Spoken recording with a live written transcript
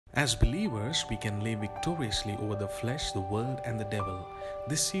As believers, we can live victoriously over the flesh, the world, and the devil.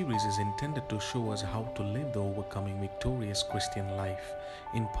 This series is intended to show us how to live the overcoming victorious Christian life.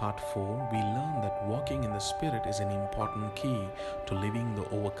 In part 4, we learn that walking in the Spirit is an important key to living the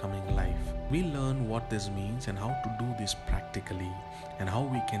overcoming life. We learn what this means and how to do this practically, and how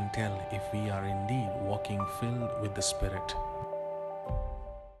we can tell if we are indeed walking filled with the Spirit.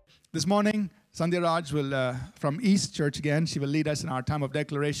 This morning, Sandhya Raj will, from East Church again, she will lead us in our time of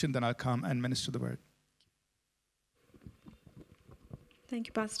declaration, then I'll come and minister the word. Thank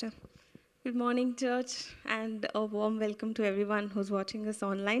you, Pastor. Good morning, church, and a warm welcome to everyone who's watching us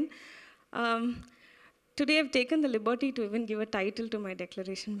online. Today I've taken the liberty to even give a title to my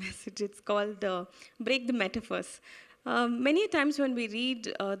declaration message. It's called Break the Metaphors. Many times when we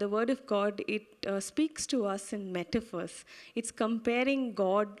read the Word of God, it speaks to us in metaphors. It's comparing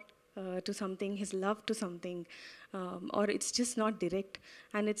God to something, His love to something, or it's just not direct.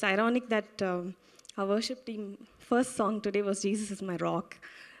 And it's ironic that our worship team first song today was Jesus is my rock.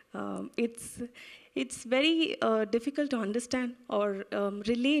 It's very difficult to understand or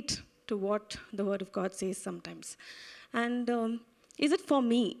relate to what the Word of God says sometimes. And is it for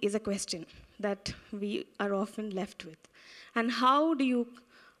me is a question that we are often left with. And how do you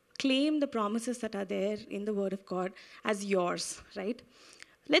claim the promises that are there in the Word of God as yours, right?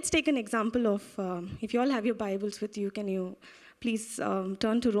 Let's take an example of, if you all have your Bibles with you, can you please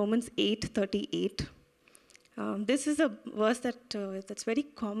turn to Romans 8:38. This is a verse that's very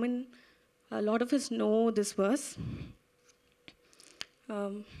common. A lot of us know this verse.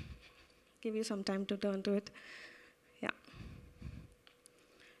 Give you some time to turn to it. Yeah.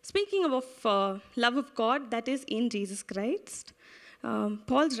 Speaking of love of God that is in Jesus Christ,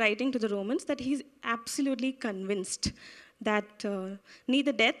 Paul's writing to the Romans that he's absolutely convinced that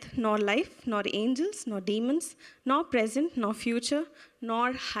neither death, nor life, nor angels, nor demons, nor present, nor future,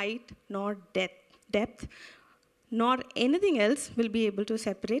 nor height, nor depth, nor anything else will be able to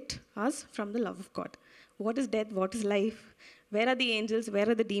separate us from the love of God. What is death? What is life? Where are the angels? Where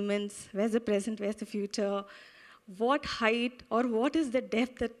are the demons? Where's the present? Where's the future? What height or what is the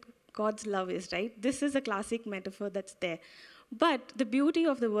depth that God's love is, right? This is a classic metaphor that's there. But the beauty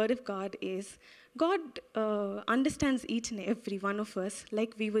of the Word of God is God understands each and every one of us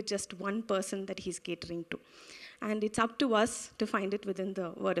like we were just one person that He's catering to. And it's up to us to find it within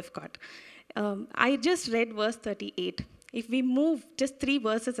the Word of God. I just read verse 38. If we move just 3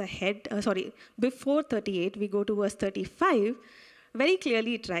 verses ahead, before 38, we go to verse 35, very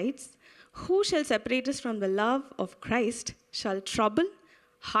clearly it writes, "Who shall separate us from the love of Christ? Shall trouble,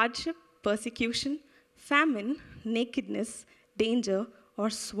 hardship, persecution, famine, nakedness, danger, or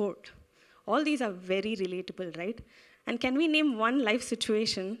sword?" All these are very relatable, right? And can we name one life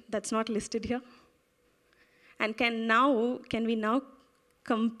situation that's not listed here? And can we now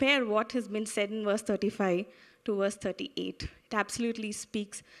compare what has been said in verse 35 to verse 38? It absolutely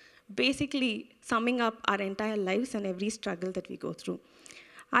speaks, basically summing up our entire lives and every struggle that we go through.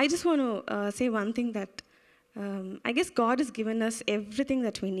 I just want to say one thing that I guess God has given us everything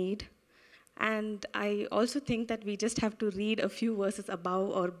that we need. And I also think that we just have to read a few verses above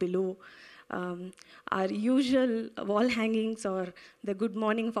or below our usual wall hangings or the good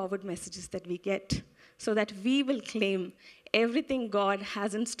morning forward messages that we get, so that we will claim everything God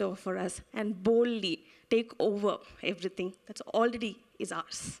has in store for us and boldly take over everything that's already is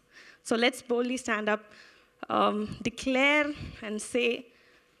ours. So let's boldly stand up, declare and say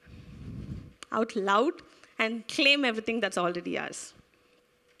out loud and claim everything that's already ours.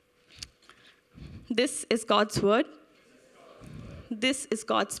 This is God's word. This is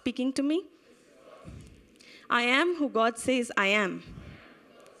God speaking to me. I am who God says I am.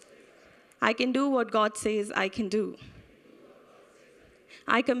 I can do what God says I can do.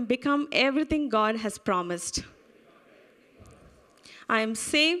 I can become everything God has promised. I am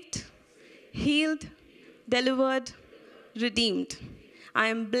saved, healed, delivered, redeemed. I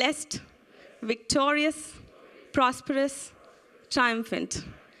am blessed, victorious, prosperous, triumphant.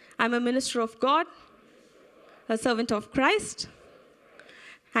 I'm a minister of God, a servant of Christ,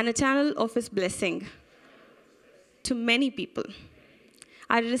 and a channel of His blessing to many people.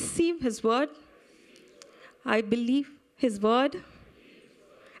 I receive His word, I believe His word,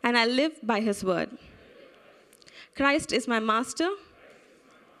 and I live by His word. Christ is my master,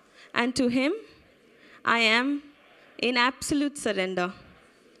 and to Him I am in absolute surrender.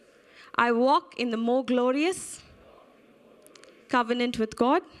 I walk in the more glorious covenant with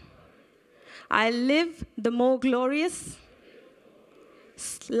God. I live the more glorious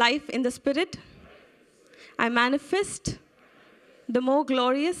life in the Spirit. I manifest the more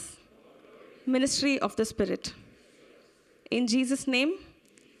glorious ministry of the Spirit. In Jesus' name,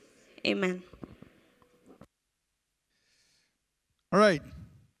 Amen. All right.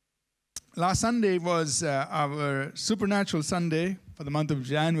 Last Sunday was our Supernatural Sunday for the month of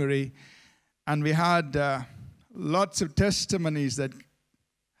January, and we had lots of testimonies that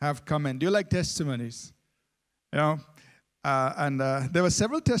have come in. Do you like testimonies? You know, there were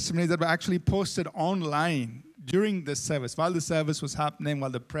several testimonies that were actually posted online during the service. While the service was happening,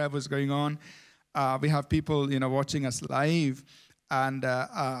 while the prayer was going on, we have people, watching us live, and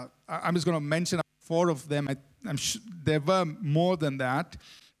I'm just going to mention 4 of them. I'm sure there were more than that.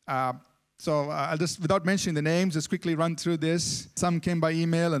 So I'll just, without mentioning the names, just quickly run through this. Some came by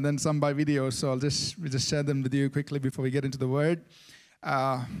email and then some by video. So we'll just share them with you quickly before we get into the word.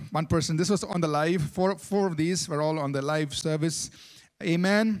 One person, this was on the live. Four of these were all on the live service.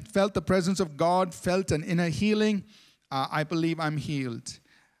 Amen. Felt the presence of God, felt an inner healing. I believe I'm healed.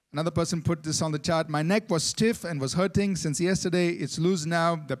 Another person put this on the chat. My neck was stiff and was hurting since yesterday. It's loose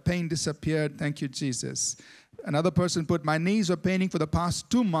now. The pain disappeared. Thank you, Jesus. Another person put, my knees were paining for the past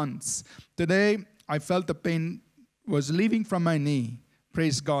 2 months. Today, I felt the pain was leaving from my knee.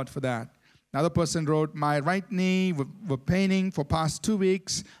 Praise God for that. Another person wrote, my right knee were paining for past 2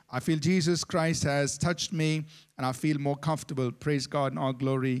 weeks. I feel Jesus Christ has touched me, and I feel more comfortable. Praise God and all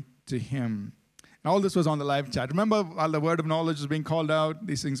glory to Him. And all this was on the live chat. Remember, while the word of knowledge was being called out,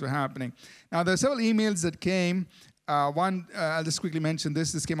 these things were happening. Now, there are several emails that came. One, I'll just quickly mention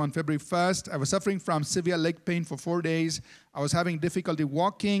this. This came on February 1st. I was suffering from severe leg pain for 4 days. I was having difficulty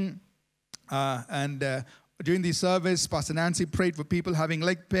walking. During the service, Pastor Nancy prayed for people having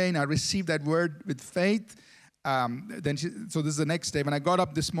leg pain. I received that word with faith. So this is the next day. When I got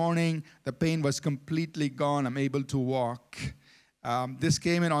up this morning, the pain was completely gone. I'm able to walk. This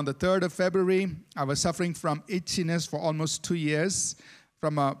came in on the 3rd of February. I was suffering from itchiness for almost 2 years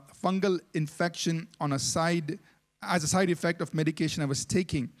from a fungal infection as a side effect of medication I was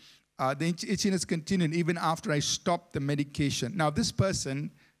taking. The itchiness continued even after I stopped the medication. Now, this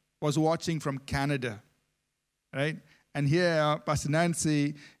person was watching from Canada, right? And here, Pastor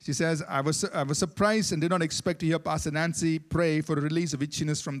Nancy, she says, I was surprised and did not expect to hear Pastor Nancy pray for the release of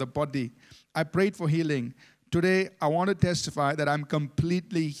itchiness from the body. I prayed for healing. Today, I want to testify that I'm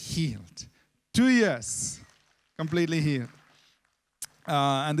completely healed. 2 years, completely healed.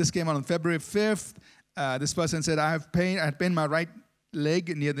 And this came out on February 5th. This person said, I had pain in my right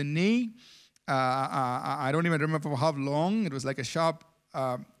leg near the knee. I don't even remember for how long. It was like a sharp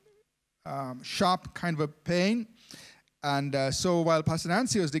kind of a pain. And so while Pastor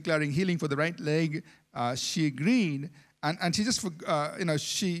Nancy was declaring healing for the right leg, she agreed. And she just,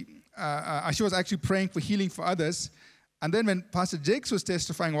 she was actually praying for healing for others. And then when Pastor Jakes was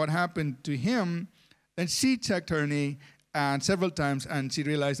testifying what happened to him, then she checked her knee and several times, and she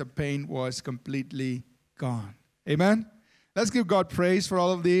realized the pain was completely gone. Amen? Let's give God praise for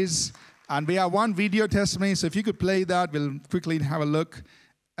all of these. And we have one video testimony, so if you could play that, we'll quickly have a look,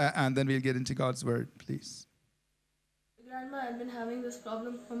 and then we'll get into God's word, please. Grandma had been having this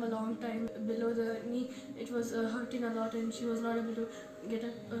problem from a long time. Below the knee, it was hurting a lot, and she was not able to get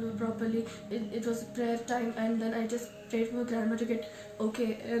up properly. It was prayer time, and then I just prayed for Grandma to get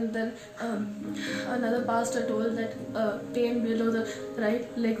okay. And then another pastor told that pain below the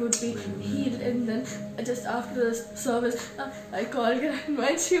right leg would be healed. And then just after the service, I called Grandma,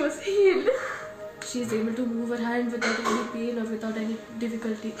 and she was healed. She's able to move her hand without any pain or without any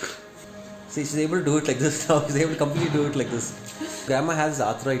difficulty. See, she's able to do it like this now. She's able to completely do it like this. Grandma has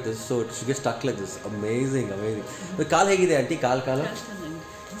arthritis, so she gets stuck like this. Amazing. The kaal hegide, auntie, kaal.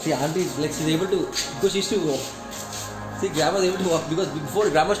 See, auntie, like she's able to, because she used to walk. See, grandma's able to walk, because before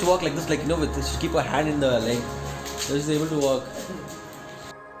grandma used to walk like this, she keep her hand in the leg. So she's able to walk.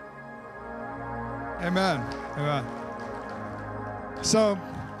 Amen. Amen. So,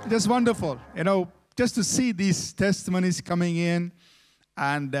 just wonderful, just to see these testimonies coming in.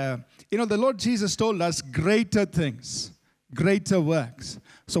 And, the Lord Jesus told us greater things, greater works.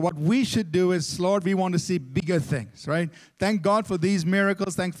 So what we should do is, Lord, we want to see bigger things, right? Thank God for these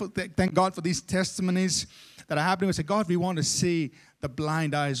miracles. Thank God for these testimonies that are happening. We say, God, we want to see the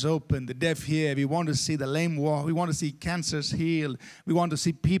blind eyes open, the deaf hear. We want to see the lame walk. We want to see cancers healed. We want to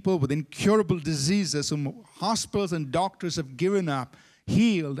see people with incurable diseases whom hospitals and doctors have given up,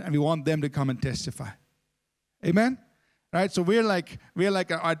 healed, and we want them to come and testify. Amen? Right, so we're like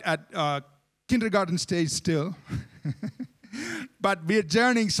at kindergarten stage still, but we're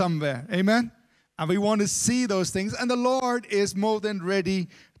journeying somewhere, amen? And we want to see those things, and the Lord is more than ready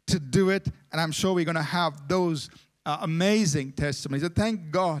to do it, and I'm sure we're going to have those amazing testimonies. So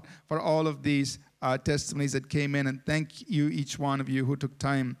thank God for all of these testimonies that came in, and thank you, each one of you who took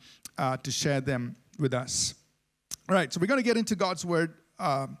time to share them with us. All right, so we're going to get into God's word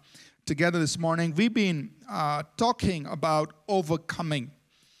together this morning. We've been talking about overcoming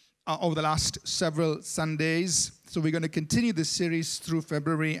over the last several Sundays. So we're going to continue this series through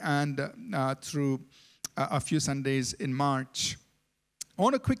February and through a few Sundays in March. I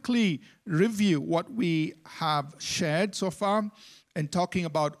want to quickly review what we have shared so far in talking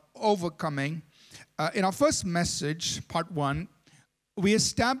about overcoming. In our first message, part 1, we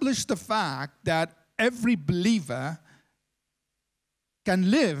established the fact that every believer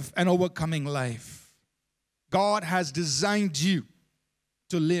can live an overcoming life. God has designed you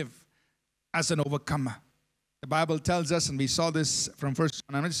to live as an overcomer. The Bible tells us, and we saw this from 1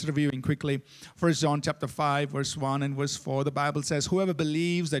 John, I'm just reviewing quickly, 1 John chapter 5, verse 1 and verse 4, the Bible says, whoever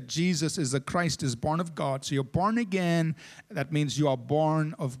believes that Jesus is the Christ is born of God. So you're born again, that means you are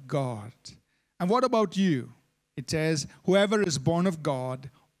born of God. And what about you? It says, whoever is born of God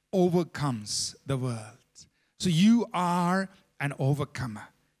overcomes the world. So you are an overcomer.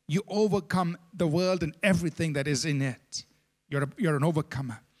 You overcome the world and everything that is in it. You're an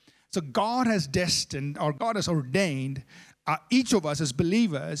overcomer. So God has destined, or God has ordained each of us as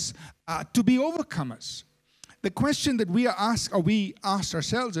believers to be overcomers. The question that we asked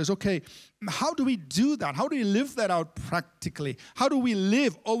ourselves is, okay, how do we do that? How do we live that out practically? How do we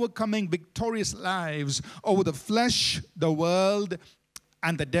live overcoming victorious lives over the flesh, the world,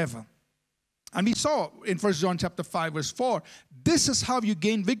 and the devil? And we saw in 1 John chapter 5, verse 4, this is how you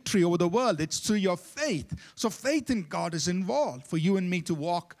gain victory over the world. It's through your faith. So faith in God is involved for you and me to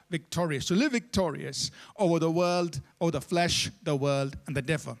walk victorious, to live victorious over the world, over the flesh, the world, and the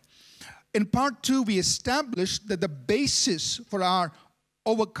devil. In part 2, we established that the basis for our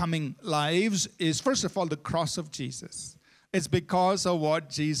overcoming lives is, first of all, the cross of Jesus. It's because of what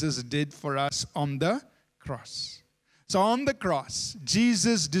Jesus did for us on the cross. So on the cross,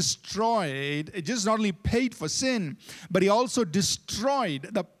 Jesus destroyed, it just not only paid for sin, but he also destroyed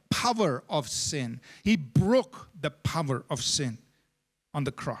the power of sin. He broke the power of sin on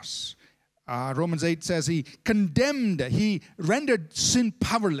the cross. Romans 8 says he rendered sin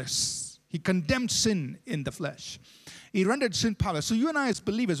powerless. He condemned sin in the flesh. He rendered sin powerless. So you and I as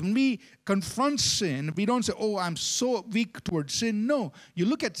believers, when we confront sin, we don't say, oh, I'm so weak towards sin. No, you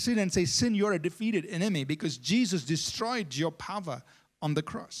look at sin and say, sin, you're a defeated enemy because Jesus destroyed your power on the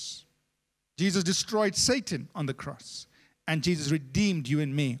cross. Jesus destroyed Satan on the cross. And Jesus redeemed you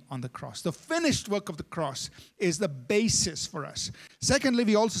and me on the cross. The finished work of the cross is the basis for us. Secondly,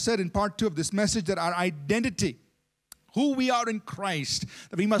 we also said in part 2 of this message that our identity, who we are in Christ,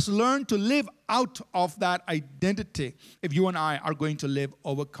 that we must learn to live out of that identity if you and I are going to live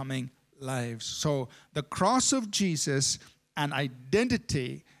overcoming lives. So the cross of Jesus and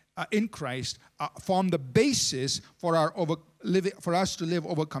identity in Christ form the basis for us to live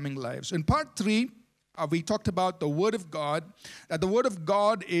overcoming lives. In part 3, we talked about the Word of God, that the Word of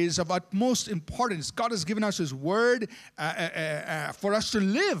God is of utmost importance. God has given us His Word for us to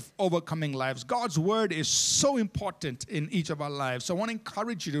live overcoming lives. God's Word is so important in each of our lives. So I want to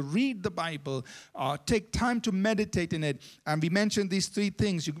encourage you to read the Bible, take time to meditate in it. And we mentioned these 3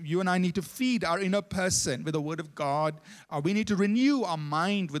 things. You and I need to feed our inner person with the Word of God. We need to renew our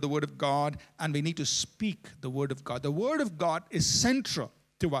mind with the Word of God. And we need to speak the Word of God. The Word of God is central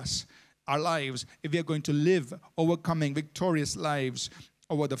to us, our lives, if we are going to live overcoming victorious lives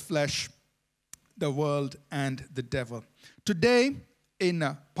over the flesh, the world, and the devil. Today, in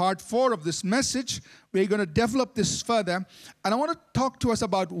part 4 of this message, we're going to develop this further, and I want to talk to us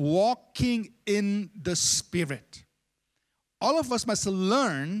about walking in the Spirit. All of us must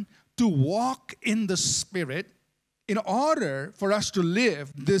learn to walk in the Spirit in order for us to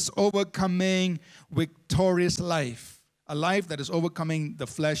live this overcoming victorious life, a life that is overcoming the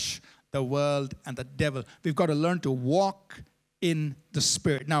flesh, the world, and the devil. We've got to learn to walk in the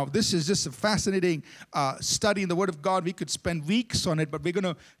Spirit. Now, this is just a fascinating study in the Word of God. We could spend weeks on it, but we're going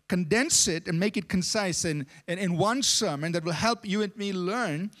to condense it and make it concise in one sermon that will help you and me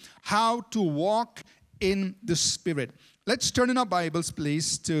learn how to walk in the Spirit. Let's turn in our Bibles,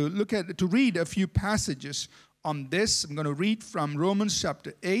 please, to read a few passages on this. I'm going to read from Romans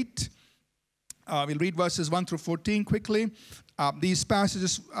chapter 8. We'll read verses 1 through 14 quickly. These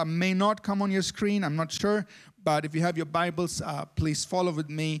passages may not come on your screen, I'm not sure, but if you have your Bibles, please follow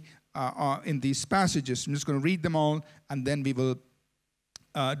with me in these passages. I'm just going to read them all, and then we will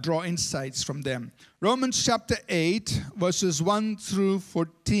draw insights from them. Romans chapter 8, verses 1 through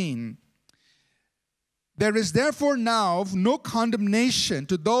 14. There is therefore now no condemnation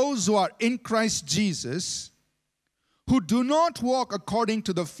to those who are in Christ Jesus, who do not walk according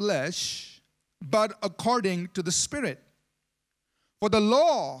to the flesh, but according to the Spirit. For the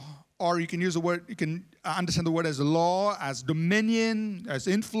law, or you can use the word, you can understand the word as law, as dominion, as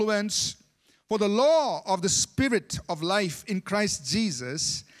influence. For the law of the Spirit of life in Christ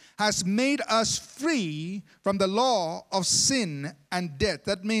Jesus has made us free from the law of sin and death.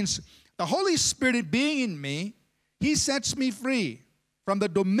 That means the Holy Spirit being in me, He sets me free from the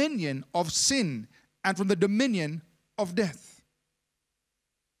dominion of sin and from the dominion of death.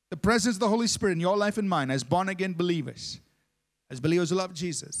 The presence of the Holy Spirit in your life and mine as born-again believers, as believers who love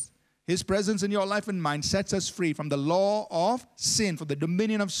Jesus, His presence in your life and mine sets us free from the law of sin, from the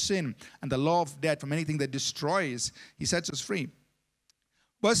dominion of sin, and the law of death, from anything that destroys. He sets us free.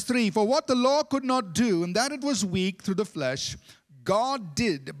 Verse 3, for what the law could not do, and that it was weak through the flesh, God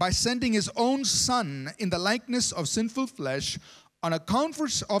did by sending His own Son in the likeness of sinful flesh. On account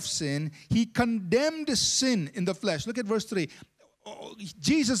of sin, He condemned sin in the flesh. Look at verse 3.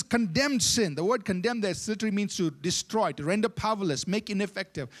 Jesus condemned sin. The word condemn there literally means to destroy, to render powerless, make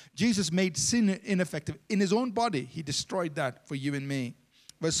ineffective. Jesus made sin ineffective. In His own body, He destroyed that for you and me.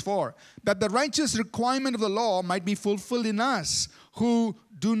 Verse 4, that the righteous requirement of the law might be fulfilled in us, who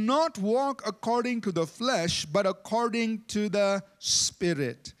do not walk according to the flesh, but according to the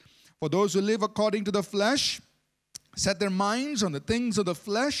Spirit. For those who live according to the flesh set their minds on the things of the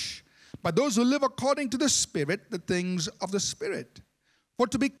flesh, but those who live according to the Spirit, the things of the Spirit. For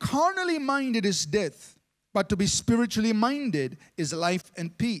to be carnally minded is death, but to be spiritually minded is life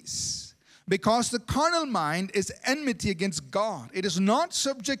and peace. Because the carnal mind is enmity against God. It is not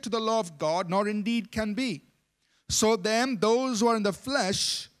subject to the law of God, nor indeed can be. So then, those who are in the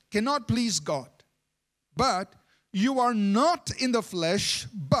flesh cannot please God. But you are not in the flesh,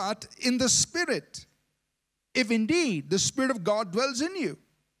 but in the Spirit, if indeed the Spirit of God dwells in you.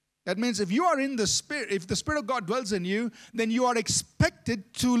 That means if you are in the Spirit, if the Spirit of God dwells in you, then you are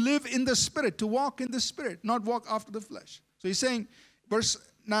expected to live in the Spirit, to walk in the Spirit, not walk after the flesh. So he's saying, verse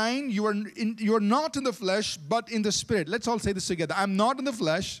 9, you are not in the flesh, but in the Spirit. Let's all say this together. I'm not in the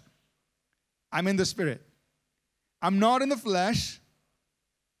flesh, I'm in the Spirit. I'm not in the flesh,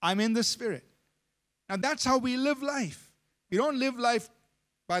 I'm in the Spirit. Now that's how we live life. We don't live life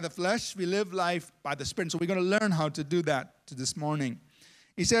by the flesh, we live life by the Spirit. So we're going to learn how to do that this morning.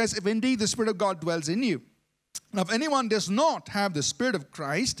 He says, if indeed the Spirit of God dwells in you. Now if anyone does not have the Spirit of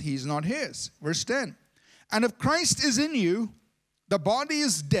Christ, he is not his. Verse 10. And if Christ is in you, the body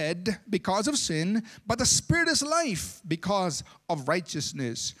is dead because of sin, but the Spirit is life because of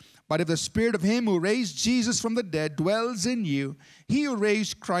righteousness. But if the Spirit of Him who raised Jesus from the dead dwells in you, He who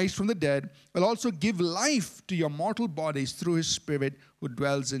raised Christ from the dead will also give life to your mortal bodies through His Spirit who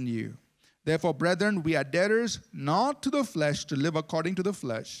dwells in you. Therefore, brethren, we are debtors not to the flesh to live according to the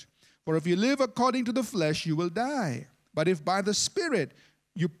flesh. For if you live according to the flesh, you will die. But if by the Spirit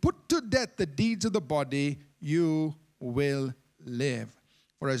you put to death the deeds of the body, you will live.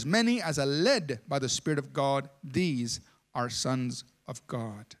 For as many as are led by the Spirit of God, these are sons of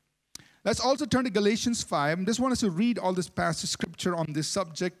God. Let's also turn to Galatians 5. I just want us to read all this passage of scripture on this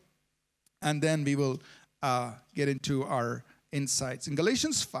subject, and then we will get into our insights. In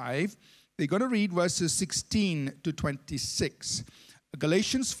Galatians 5, we're going to read verses 16 to 26.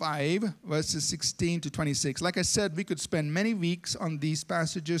 Galatians 5, verses 16 to 26. Like I said, we could spend many weeks on these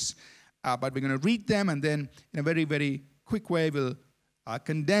passages, but we're going to read them, and then in a very, very quick way, we'll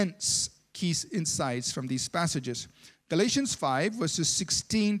condense key insights from these passages. Galatians 5, verses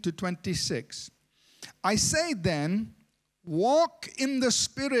 16 to 26. I say then, walk in the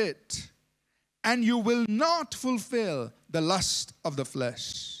Spirit, and you will not fulfill the lust of the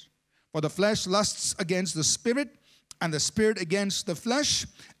flesh. For the flesh lusts against the Spirit, and the Spirit against the flesh,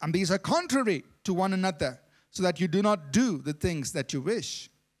 and these are contrary to one another, so that you do not do the things that you wish.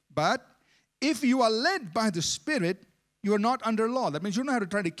 But if you are led by the Spirit, you are not under law. That means you don't have to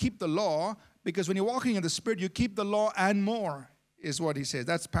try to keep the law, because when you're walking in the Spirit, you keep the law and more, is what he says.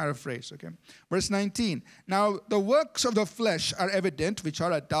 That's paraphrase, okay? Verse 19. Now, the works of the flesh are evident, which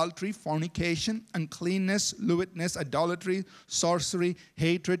are adultery, fornication, uncleanness, lewdness, idolatry, sorcery,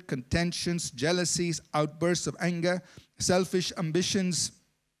 hatred, contentions, jealousies, outbursts of anger, selfish ambitions,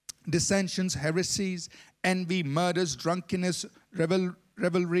 dissensions, heresies, envy, murders, drunkenness,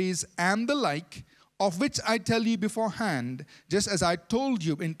 revelries, and the like, of which I tell you beforehand, just as I told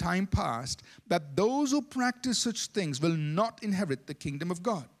you in time past, that those who practice such things will not inherit the kingdom of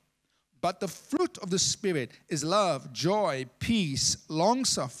God. But the fruit of the Spirit is love, joy, peace,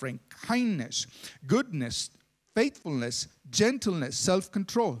 long-suffering, kindness, goodness, faithfulness, gentleness,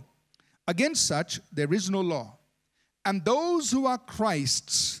 self-control. Against such there is no law. And those who are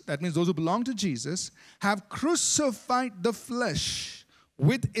Christ's, that means those who belong to Jesus, have crucified the flesh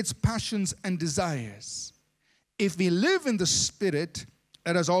with its passions and desires. If we live in the Spirit,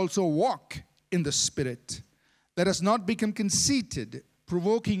 let us also walk in the Spirit. Let us not become conceited,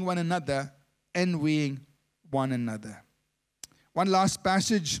 provoking one another, envying one another. One last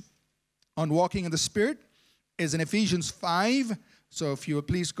passage on walking in the Spirit is in Ephesians 5. So if you will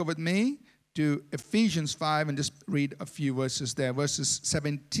please go with me to Ephesians 5 and just read a few verses there, verses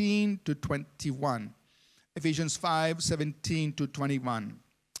 17 to 21. Ephesians 5, 17 to 21.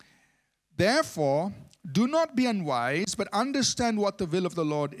 Therefore, do not be unwise, but understand what the will of the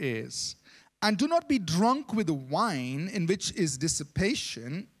Lord is. And do not be drunk with wine, in which is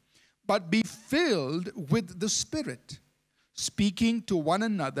dissipation, but be filled with the Spirit, speaking to one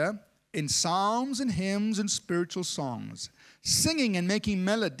another in psalms and hymns and spiritual songs, singing and making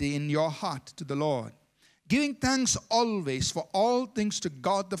melody in your heart to the Lord, giving thanks always for all things to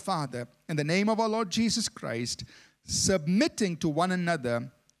God the Father, in the name of our Lord Jesus Christ, submitting to one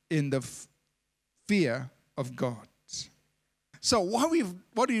another in the fear of God. So what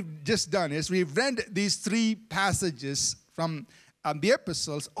we've just done is we've read these three passages from the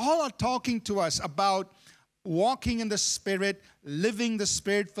epistles. All are talking to us about walking in the Spirit, living the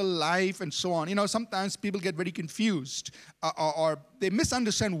Spirit-filled life, and so on. You know, sometimes people get very confused or they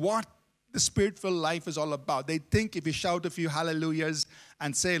misunderstand what the Spirit-filled life is all about. They think if you shout a few hallelujahs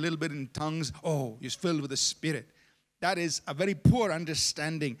and say a little bit in tongues, oh, you're filled with the Spirit. That is a very poor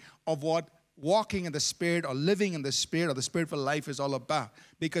understanding of what walking in the Spirit or living in the Spirit or the Spirit-filled life is all about.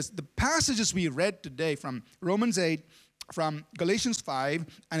 Because the passages we read today from Romans 8, from Galatians 5,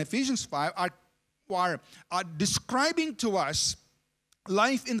 and Ephesians 5 are describing to us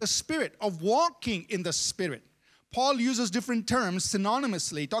life in the Spirit, of walking in the Spirit. Paul uses different terms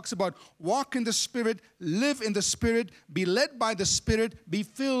synonymously. He talks about walk in the Spirit, live in the Spirit, be led by the Spirit, be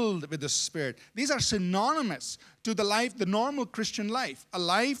filled with the Spirit. These are synonymous to the life, the normal Christian life, a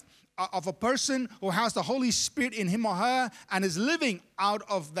life of a person who has the Holy Spirit in him or her and is living out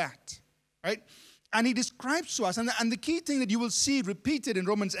of that, right? And he describes to us, and the key thing that you will see repeated in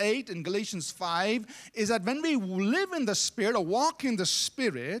Romans 8 and Galatians 5 is that when we live in the Spirit or walk in the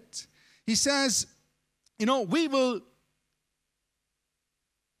Spirit, he says, you know, we will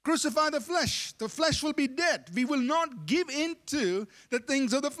crucify the flesh. The flesh will be dead. We will not give into the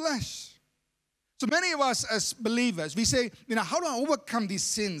things of the flesh. So many of us as believers, we say, you know, how do I overcome these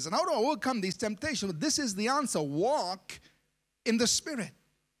sins? And how do I overcome these temptations? Well, this is the answer. Walk in the Spirit.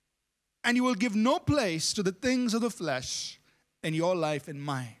 And you will give no place to the things of the flesh in your life and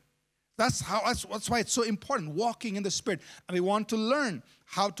mine. That's why it's so important, walking in the Spirit. And we want to learn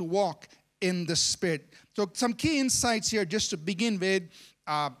how to walk in the Spirit. So some key insights here just to begin with,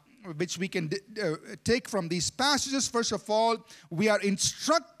 which we can take from these passages. First of all, we are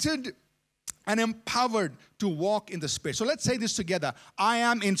instructed and empowered to walk in the Spirit. So let's say this together. I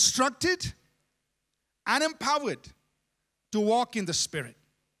am instructed and empowered to walk in the Spirit.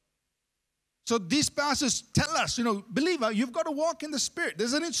 So these passages tell us, you know, believer, you've got to walk in the Spirit.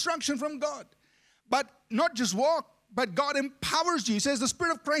 There's an instruction from God. But not just walk, but God empowers you. He says the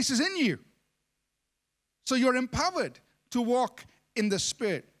Spirit of Christ is in you. So you're empowered to walk in the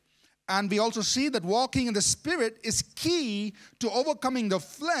Spirit. And we also see that walking in the Spirit is key to overcoming the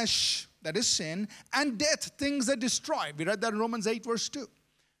flesh, that is sin, and death, things that destroy. We read that in Romans 8, verse 2.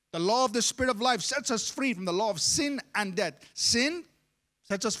 The law of the Spirit of life sets us free from the law of sin and death. Sin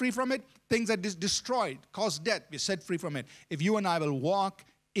sets us free from it. Things that destroyed, cause death, we're set free from it. If you and I will walk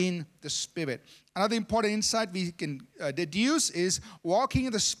in the Spirit. Another important insight we can deduce is walking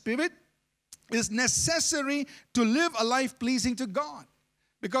in the Spirit is necessary to live a life pleasing to God.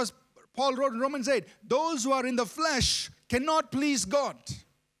 Because Paul wrote in Romans 8, those who are in the flesh cannot please God. So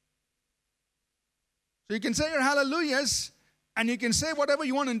you can say your hallelujahs and you can say whatever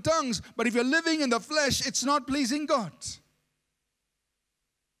you want in tongues, but if you're living in the flesh, it's not pleasing God.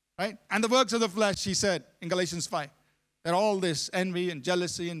 Right? And the works of the flesh, he said in Galatians 5, that all this envy and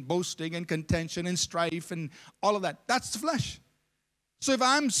jealousy and boasting and contention and strife and all of that, that's the flesh. So if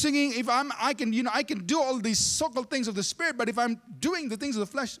I'm singing, I can do all these so-called things of the Spirit, but if I'm doing the things of the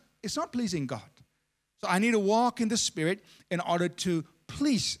flesh, it's not pleasing God. So I need to walk in the Spirit in order to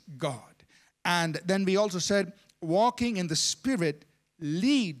please God. And then we also said, walking in the Spirit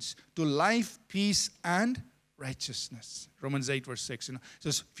leads to life, peace, and righteousness. Romans 8, verse 6. You know,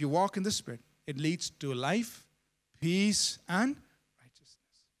 says, if you walk in the Spirit, it leads to life, peace, and righteousness.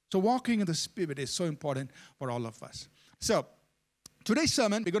 So walking in the Spirit is so important for all of us. So today's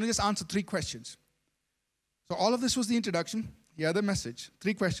sermon, we're going to just answer 3 questions. So all of this was the introduction. Here the message.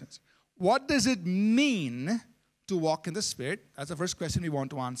 3 questions. What does it mean to walk in the Spirit? That's the first question we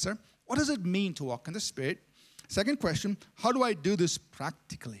want to answer. What does it mean to walk in the Spirit? Second question, how do I do this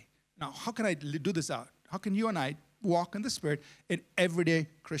practically? Now, how can I do this out? How can you and I walk in the Spirit in everyday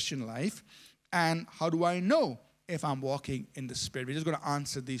Christian life? And how do I know if I'm walking in the Spirit? We're just going to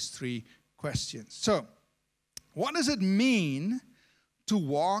answer these 3 questions. So, what does it mean to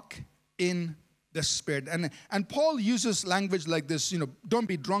walk in the Spirit? And Paul uses language like this, don't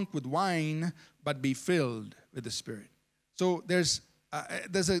be drunk with wine, but be filled with the Spirit. So there's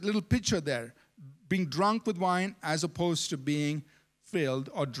a little picture there, being drunk with wine as opposed to being filled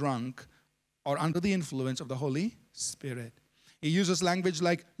or drunk or under the influence of the Holy Spirit. He uses language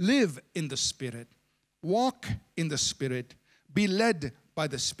like live in the Spirit, walk in the Spirit, be led by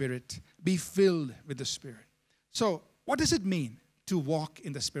the Spirit, be filled with the Spirit. So what does it mean to walk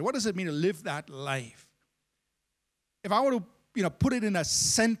in the Spirit? What does it mean to live that life? If I were to put it in a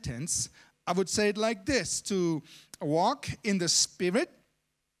sentence, I would say it like this: to walk in the Spirit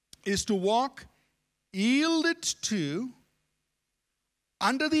is to walk yielded to,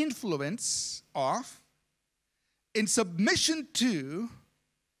 under the influence of, in submission to,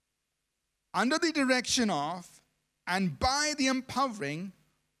 under the direction of, and by the empowering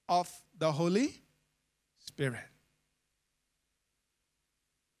of the Holy Spirit.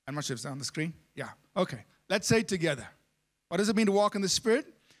 I'm not sure if it's on the screen. Yeah. Okay. Let's say it together. What does it mean to walk in the Spirit?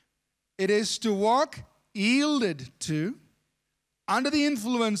 It is to walk yielded to, under the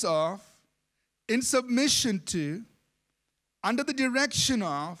influence of, in submission to, under the direction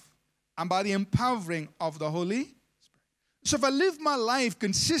of, and by the empowering of the Holy Spirit. So if I live my life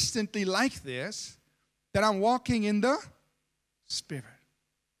consistently like this, then I'm walking in the Spirit.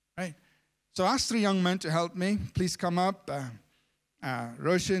 Right? So I asked 3 young men to help me. Please come up.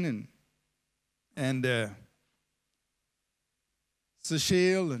 Roshan and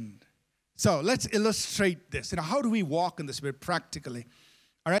Sushil. And so let's illustrate this. How do we walk in the Spirit practically?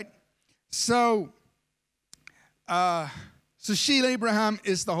 All right? So Sushil Abraham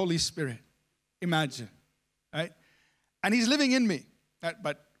is the Holy Spirit. Imagine. Right? And he's living in me.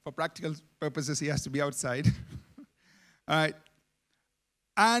 But for practical purposes, he has to be outside. All right?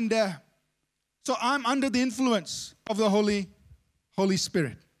 And so I'm under the influence of the Holy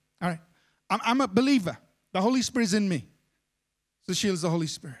Spirit. All right? I'm a believer. The Holy Spirit is in me. Sushil is the Holy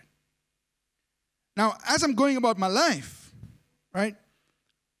Spirit. Now, as I'm going about my life, right,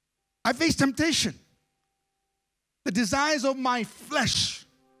 I face temptation. The desires of my flesh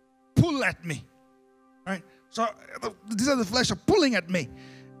pull at me. Right? So the desires of the flesh are pulling at me.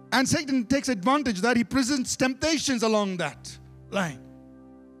 And Satan takes advantage of that. He presents temptations along that line.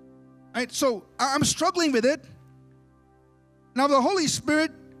 Right? So I'm struggling with it. Now the Holy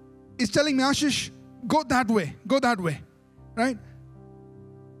Spirit is telling me, Ashish, go that way. Right?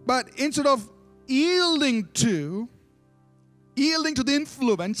 But instead of yielding to the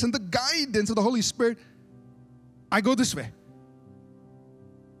influence and the guidance of the Holy Spirit, I go this way.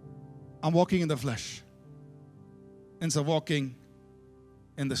 I'm walking in the flesh instead of walking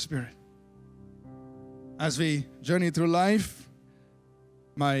in the Spirit. As we journey through life,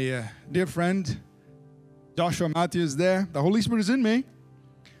 my dear friend Joshua Matthew is there. The Holy Spirit is in me.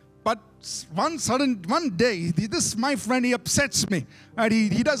 But one day, my friend, he upsets me. Right?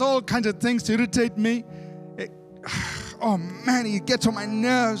 He does all kinds of things to irritate me. He gets on my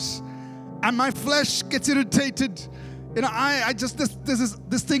nerves. And my flesh gets irritated. I just,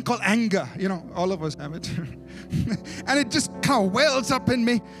 this thing called anger. All of us have it. And it just kind of wells up in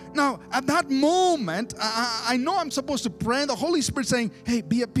me. Now, at that moment, I know I'm supposed to pray. The Holy Spirit saying, hey,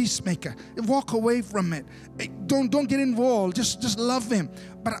 be a peacemaker. Walk away from it. Hey, don't get involved. Just love Him.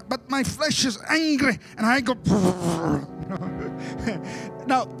 But my flesh is angry. And I go,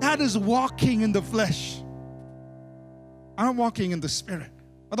 Now, that is walking in the flesh. I'm not walking in the Spirit.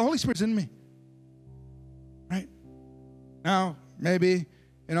 But the Holy Spirit's in me. Right? Now, maybe,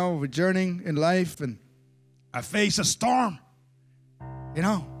 we're journeying in life and I face a storm.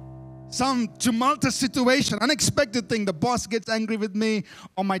 Some tumultuous situation, unexpected thing. The boss gets angry with me,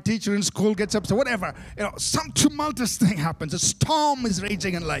 or my teacher in school gets upset, whatever. Some tumultuous thing happens. A storm is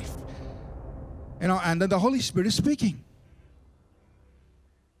raging in life. And then the Holy Spirit is speaking.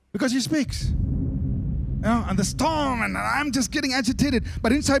 Because He speaks. And the storm, and I'm just getting agitated.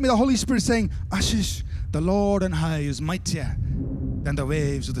 But inside me, the Holy Spirit is saying, Ashish, the Lord on high is mightier than the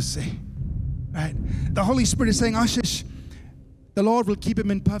waves of the sea. Right? The Holy Spirit is saying, Ashish, the Lord will keep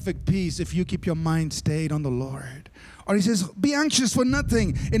him in perfect peace if you keep your mind stayed on the Lord. Or He says, be anxious for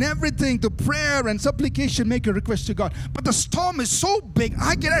nothing. In everything, to prayer and supplication, make your request to God. But the storm is so big,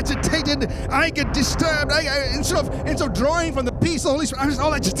 I get agitated, I get disturbed. Instead of drawing from the peace of the Holy Spirit, I'm just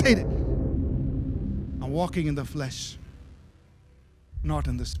all agitated. I'm walking in the flesh, not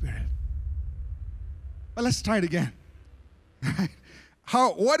in the Spirit. But let's try it again.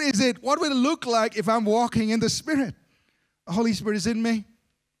 What is it? What will it look like if I'm walking in the Spirit? The Holy Spirit is in me.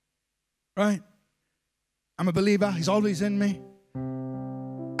 Right? I'm a believer. He's always in me.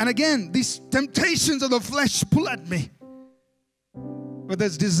 And again, these temptations of the flesh pull at me. But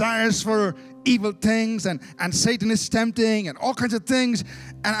there's desires for evil things, and Satan is tempting and all kinds of things.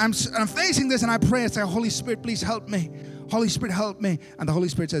 And I'm facing this, and I pray and say, Holy Spirit, please help me. Holy Spirit, help me. And the Holy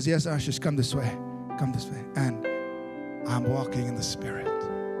Spirit says, yes, Ashish, come this way. Come this way. And I'm walking in the Spirit.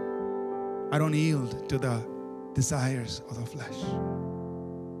 I don't yield to the desires of the flesh.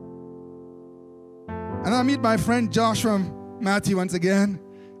 And I meet my friend Josh from Matthew once again.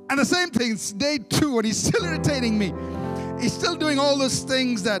 And the same thing, it's day 2, and he's still irritating me. He's still doing all those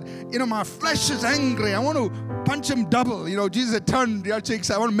things that, my flesh is angry. I want to punch him double. Jesus had turned your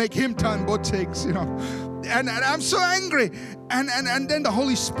cheeks. I want to make him turn both cheeks, And I'm so angry. And then the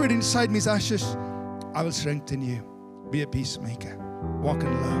Holy Spirit inside me says, Ashish, I will strengthen you. Be a peacemaker. Walk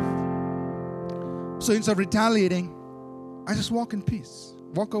in love. So instead of retaliating, I just walk in peace.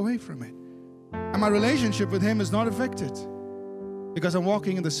 Walk away from it. And my relationship with him is not affected. Because I'm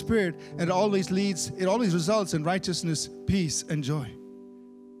walking in the Spirit, and it always results in righteousness, peace, and joy.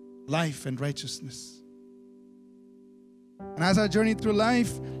 Life and righteousness. And as I journey through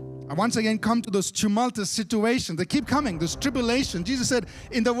life, I once again come to those tumultuous situations. They keep coming, those tribulations. Jesus said,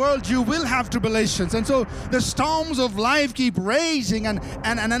 in the world you will have tribulations. And so the storms of life keep raging, and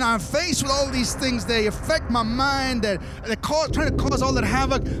then I'm faced with all these things. They affect my mind. They're trying to cause all that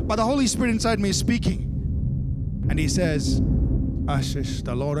havoc, but the Holy Spirit inside me is speaking. And he says, Ashish,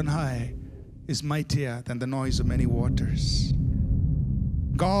 the Lord on high is mightier than the noise of many waters.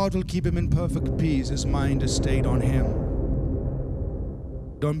 God will keep him in perfect peace. His mind is stayed on him.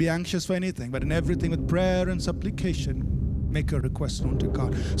 Don't be anxious for anything, but in everything with prayer and supplication, make a request known to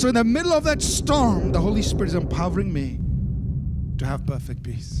God. So in the middle of that storm, the Holy Spirit is empowering me to have perfect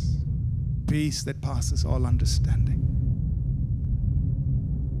peace. Peace that passes all understanding.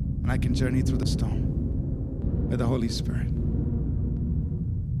 And I can journey through the storm with the Holy Spirit.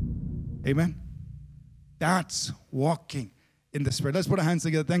 Amen? That's walking in the Spirit. Let's put our hands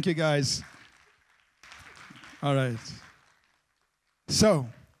together. Thank you, guys. All right. So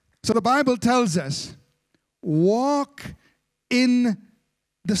the Bible tells us, walk in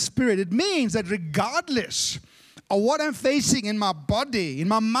the Spirit. It means that regardless of what I'm facing in my body, in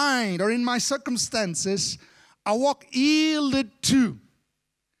my mind, or in my circumstances, I walk yielded to,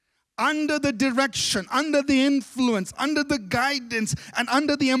 under the direction, under the influence, under the guidance, and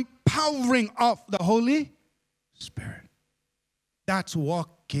under the empowering of the Holy Spirit. That's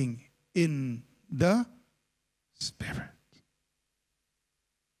walking in the Spirit.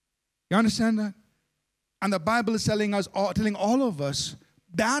 You understand that? And the Bible is telling all of us,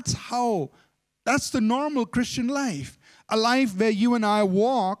 that's the normal Christian life. A life where you and I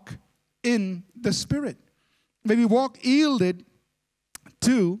walk in the Spirit. Where we walk yielded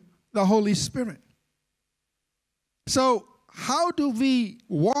to the Holy Spirit. So, how do we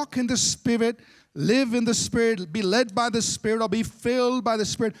walk in the Spirit, live in the Spirit, be led by the Spirit, or be filled by the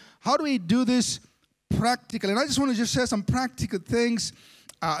Spirit? How do we do this practically? And I just want to share some practical things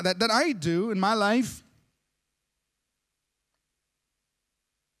that I do in my life,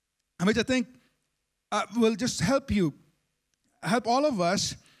 and which I think will just help all of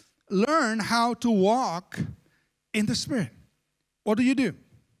us learn how to walk in the Spirit. What do?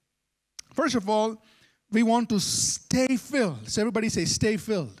 First of all, we want to stay filled. So everybody say, stay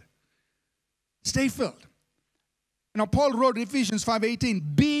filled. Stay filled. Paul wrote in Ephesians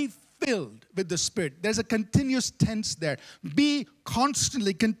 5:18, be filled with the Spirit. There's a continuous tense there. Be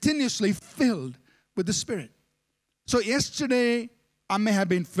constantly, continuously filled with the Spirit. So yesterday, I may have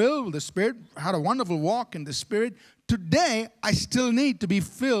been filled with the Spirit, had a wonderful walk in the Spirit. Today, I still need to be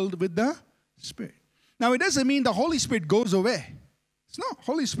filled with the Spirit. Now, it doesn't mean the Holy Spirit goes away. It's not.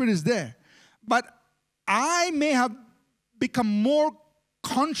 Holy Spirit is there. But I may have become more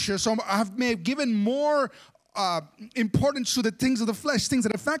conscious, or may have given more importance to the things of the flesh, things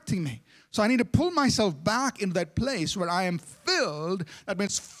that are affecting me. So I need to pull myself back into that place where I am filled, that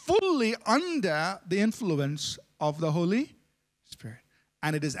means fully under the influence of the Holy Spirit.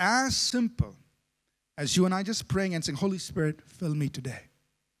 And it is as simple as you and I just praying and saying, Holy Spirit, fill me today.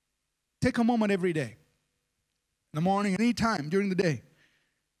 Take a moment every day. In the morning, any time during the day.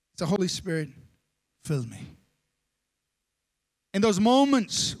 Say, Holy Spirit, fill me. In those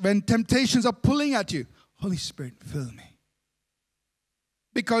moments when temptations are pulling at you, Holy Spirit, fill me.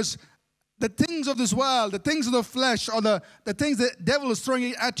 Because the things of this world, the things of the flesh, or the things the devil is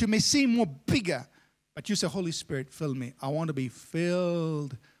throwing at you may seem more bigger. But you say, Holy Spirit, fill me. I want to be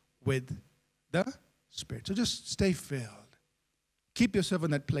filled with the Spirit. So just stay filled. Keep yourself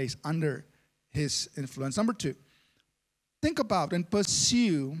in that place under His influence. Number 2, think about and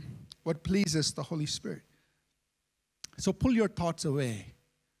pursue what pleases the Holy Spirit. So pull your thoughts away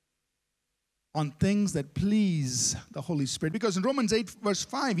on things that please the Holy Spirit. Because in Romans 8, verse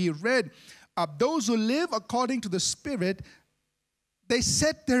 5, he read, those who live according to the Spirit, they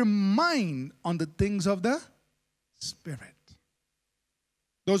set their mind on the things of the Spirit.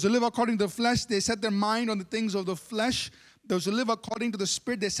 Those who live according to the flesh, they set their mind on the things of the flesh. Those who live according to the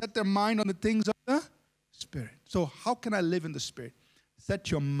Spirit, they set their mind on the things of the Spirit. So how can I live in the Spirit?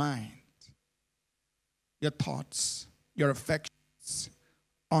 Set your mind, your thoughts, your affections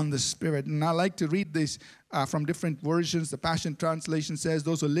on the Spirit. And I like to read this from different versions. The Passion Translation says,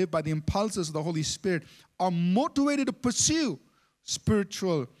 those who live by the impulses of the Holy Spirit are motivated to pursue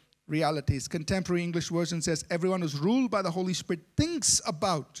spiritual realities. Contemporary English version says, everyone who's ruled by the Holy Spirit thinks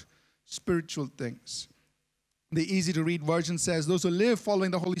about spiritual things. The easy to read version says, those who live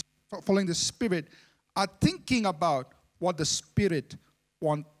following the Spirit are thinking about what the Spirit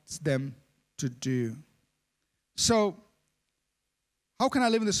wants them to do. So, how can I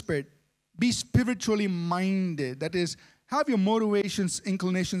live in the Spirit? Be spiritually minded. That is, have your motivations,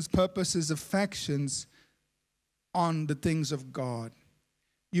 inclinations, purposes, affections on the things of God.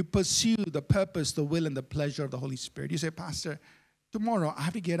 You pursue the purpose, the will, and the pleasure of the Holy Spirit. You say, Pastor, tomorrow I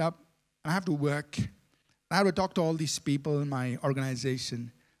have to get up, I have to work, I have to talk to all these people in my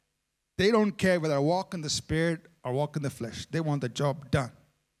organization. They don't care whether I walk in the Spirit or walk in the flesh. They want the job done.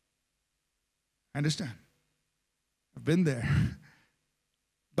 Understand? I've been there.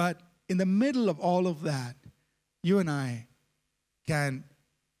 But in the middle of all of that, you and I can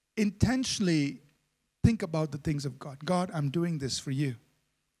intentionally think about the things of God. God, I'm doing this for you.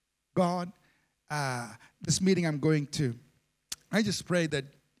 God, this meeting I'm going to, I just pray that,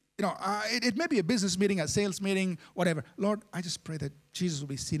 it may be a business meeting, a sales meeting, whatever. Lord, I just pray that Jesus will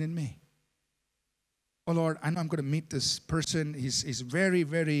be seen in me. Oh, Lord, I know I'm going to meet this person. He's very,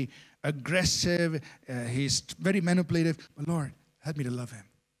 very aggressive. He's very manipulative. But Lord, help me to love him.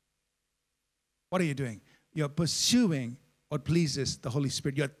 What are you doing? You're pursuing what pleases the Holy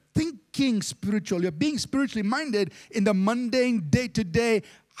Spirit. You're thinking spiritual. You're being spiritually minded in the mundane, day-to-day,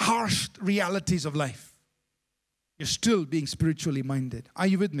 harsh realities of life. You're still being spiritually minded. Are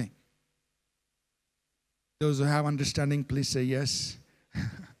you with me? Those who have understanding, please say yes.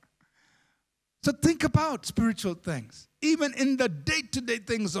 So think about spiritual things. Even in the day-to-day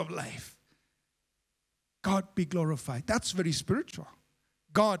things of life. God be glorified. That's very spiritual.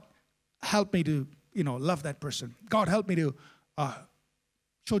 God, help me to, love that person. God, help me to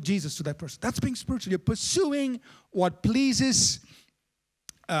show Jesus to that person. That's being spiritual. You're pursuing what pleases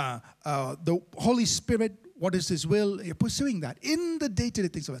the Holy Spirit. What is His will? You're pursuing that in the day-to-day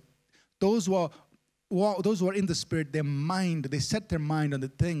things of it. Those who are in the Spirit, their mind, they set their mind on the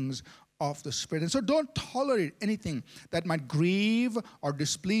things of the Spirit. And so don't tolerate anything that might grieve or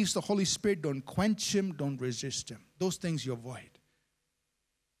displease the Holy Spirit. Don't quench Him. Don't resist Him. Those things you avoid.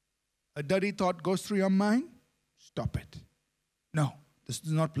 A dirty thought goes through your mind, stop it. No, this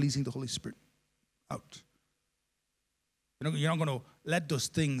is not pleasing the Holy Spirit. Out. You're not going to let those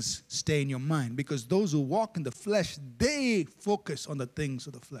things stay in your mind, because those who walk in the flesh, they focus on the things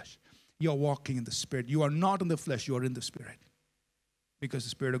of the flesh. You're walking in the Spirit. You are not in the flesh, you are in the Spirit, because the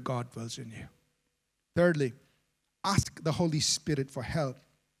Spirit of God dwells in you. Thirdly, ask the Holy Spirit for help.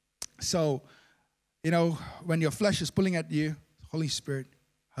 So, when your flesh is pulling at you, Holy Spirit,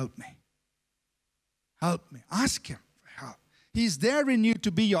 help me. Help me. Ask Him for help. He's there in you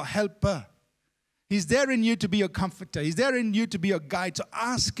to be your helper. He's there in you to be your comforter. He's there in you to be your guide. So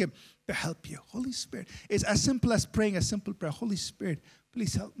ask Him to help you. Holy Spirit. It's as simple as praying a simple prayer. Holy Spirit,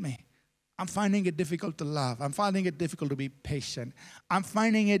 please help me. I'm finding it difficult to love. I'm finding it difficult to be patient. I'm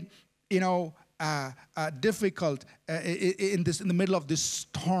finding it, difficult in the middle of this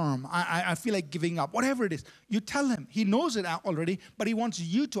storm. I feel like giving up. Whatever it is, you tell Him. He knows it already, but He wants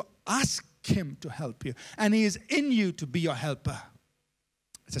you to ask Him to help you. And He is in you to be your helper.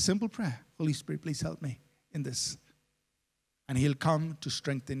 It's a simple prayer. Holy Spirit, please help me in this. And He'll come to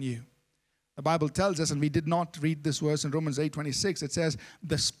strengthen you. The Bible tells us, and we did not read this verse in Romans 8:26, it says,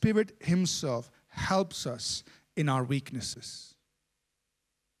 the Spirit Himself helps us in our weaknesses.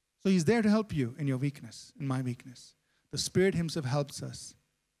 So He's there to help you in your weakness, in my weakness. The Spirit Himself helps us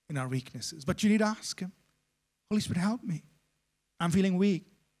in our weaknesses. But you need to ask Him, Holy Spirit, help me. I'm feeling weak.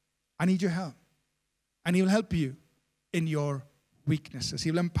 I need your help. And He will help you in your weaknesses.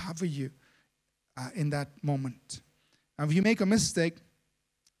 He will empower you in that moment. And if you make a mistake,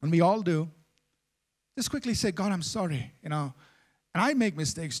 and we all do, just quickly say, God, I'm sorry. And I make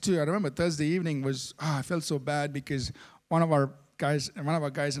mistakes too. I remember Thursday evening I felt so bad because one of our guys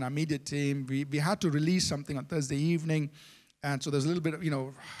in our media team, we had to release something on Thursday evening, And so there's a little bit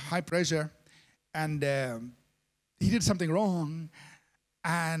of, high pressure. And he did something wrong.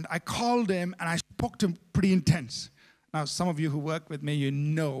 And I called him, and I spoke to him pretty intense. Now, some of you who work with me, you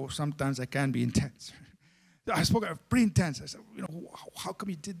know sometimes I can be intense. I spoke pretty intense. I said, how come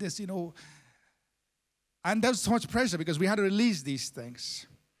you did this, And there was so much pressure because we had to release these things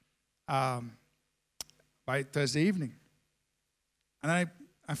by Thursday evening. And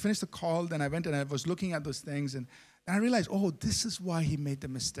I finished the call, then I went and I was looking at those things, and I realized, this is why he made the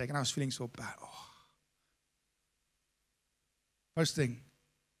mistake. And I was feeling so bad. First thing,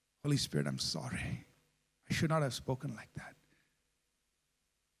 Holy Spirit, I'm sorry. I should not have spoken like that.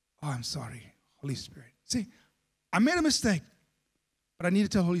 I'm sorry, Holy Spirit. See, I made a mistake, but I need to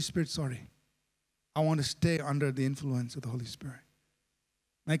tell Holy Spirit sorry. I want to stay under the influence of the Holy Spirit.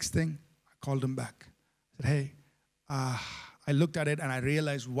 Next thing, I called him back. I said, hey, I looked at it and I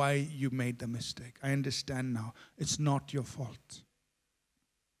realized why you made the mistake. I understand now. It's not your fault.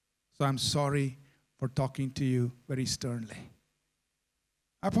 So I'm sorry for talking to you very sternly.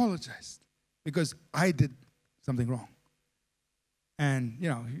 I apologized because I did something wrong. And,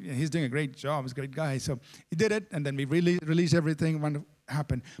 he's doing a great job. He's a great guy. So he did it, and then we released everything when it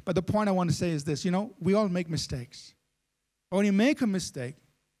happened. But the point I want to say is this, we all make mistakes. But when you make a mistake,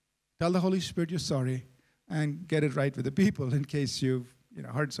 tell the Holy Spirit you're sorry and get it right with the people in case you've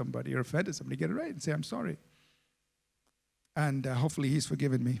hurt somebody or offended somebody. Get it right and say, I'm sorry. And hopefully he's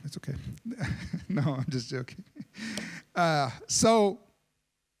forgiven me. It's okay. No, I'm just joking. So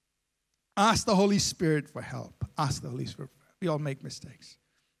ask the Holy Spirit for help. Ask the Holy Spirit for help. We all make mistakes.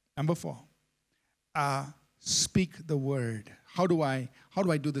 Number 4, speak the word. How do I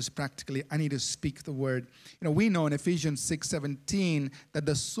do this practically? I need to speak the word. We know in Ephesians 6:17 that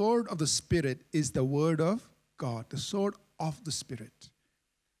the sword of the Spirit is the word of God, the sword of the Spirit.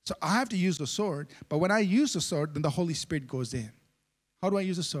 So I have to use the sword, but when I use the sword, then the Holy Spirit goes in. How do I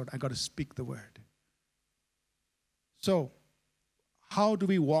use the sword? I got to speak the word. So how do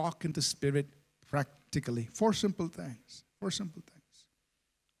we walk in the Spirit practically? 4 simple things. 4 simple things.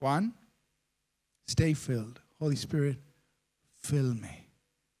 1, stay filled. Holy Spirit, fill me.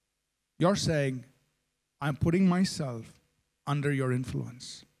 You're saying, I'm putting myself under your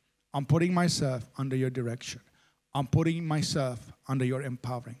influence. I'm putting myself under your direction. I'm putting myself under your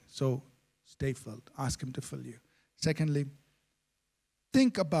empowering. So stay filled. Ask him to fill you. Secondly,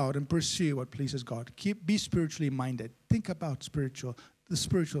 think about and pursue what pleases God. Be spiritually minded. Think about the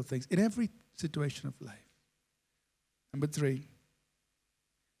spiritual things in every situation of life. Number 3,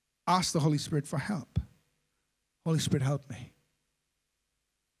 ask the Holy Spirit for help. Holy Spirit, help me.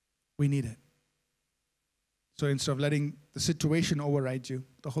 We need it. So instead of letting the situation override you,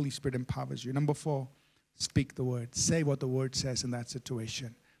 the Holy Spirit empowers you. Number 4, speak the word. Say what the word says in that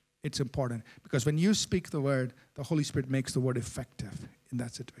situation. It's important because when you speak the word, the Holy Spirit makes the word effective in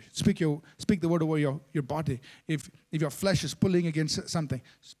that situation. Speak the word over your body. If your flesh is pulling against something,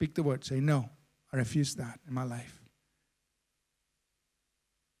 speak the word. Say, no, I refuse that in my life.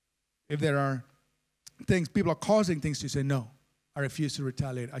 If there are things, people are causing things to say, no, I refuse to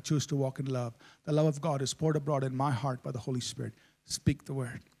retaliate. I choose to walk in love. The love of God is poured abroad in my heart by the Holy Spirit. Speak the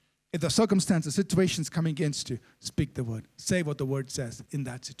word. If the circumstances, situations coming against you, speak the word. Say what the word says in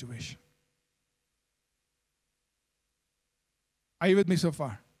that situation. Are you with me so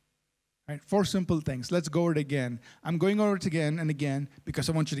far? All right, 4 simple things. Let's go over it again. I'm going over it again and again because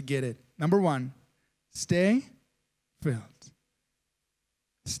I want you to get it. Number 1, stay filled.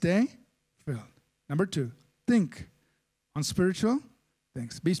 Stay filled. Number 2, think on spiritual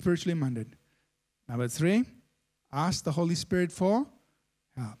things. Be spiritually minded. Number 3, ask the Holy Spirit for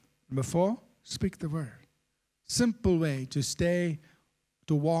help. Number 4, speak the word. Simple way to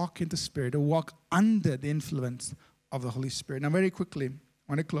walk in the Spirit, to walk under the influence of the Holy Spirit. Now, very quickly, I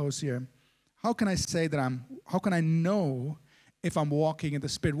want to close here. How can I say that how can I know if I'm walking in the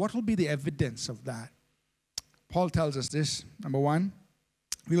Spirit? What will be the evidence of that? Paul tells us this. Number 1,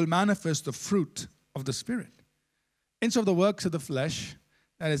 we will manifest the fruit of the Spirit. Instead of the works of the flesh,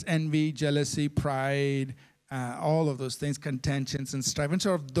 that is envy, jealousy, pride, all of those things, contentions and strife.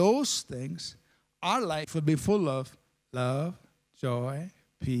 Instead of those things, our life will be full of love, joy,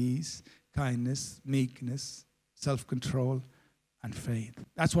 peace, kindness, meekness, self-control, and faith.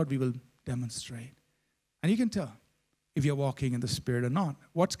 That's what we will demonstrate. And you can tell if you're walking in the Spirit or not.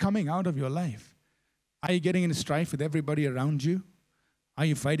 What's coming out of your life? Are you getting in strife with everybody around you? Are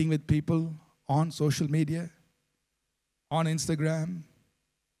you fighting with people on social media, on Instagram?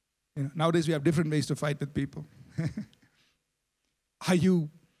 Nowadays we have different ways to fight with people. Are you,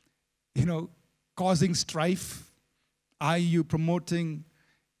 causing strife? Are you promoting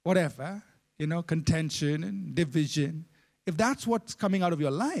whatever, contention and division if that's what's coming out of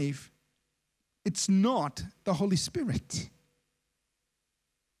your life, it's not the Holy Spirit.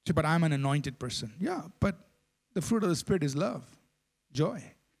 Say, but I'm an anointed person. Yeah, but the fruit of the Spirit is love, joy,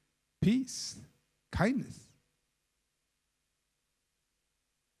 peace, kindness.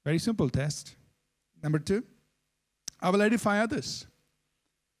 Very simple test. Number 2, I will edify others.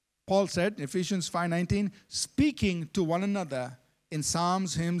 Paul said, Ephesians 5:19, speaking to one another in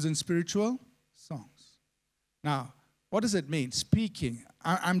psalms, hymns, and spiritual songs. Now, what does it mean? Speaking.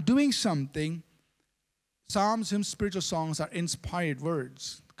 I'm doing something. Psalms, hymns, spiritual songs are inspired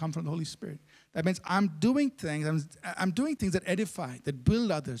words, come from the Holy Spirit. That means I'm doing things that edify, that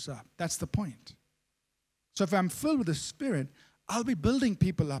build others up. That's the point. So if I'm filled with the Spirit, I'll be building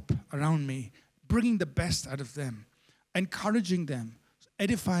people up around me, bringing the best out of them, encouraging them,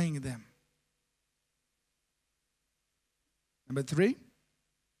 edifying them. Number 3,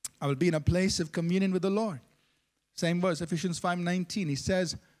 I will be in a place of communion with the Lord. Same verse, Ephesians 5:19. He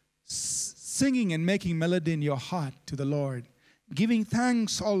says, singing and making melody in your heart to the Lord, giving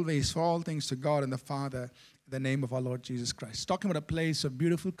thanks always for all things to God and the Father in the name of our Lord Jesus Christ. Talking about a place of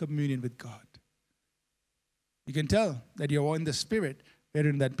beautiful communion with God. You can tell that you're in the Spirit. We're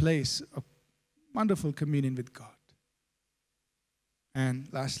in that place of wonderful communion with God. And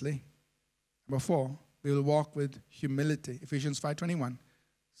lastly, number 4, we will walk with humility. Ephesians 5:21,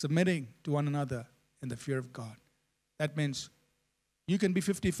 submitting to one another in the fear of God. That means you can be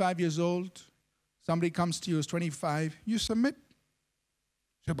 55 years old. Somebody comes to you who's 25. You submit.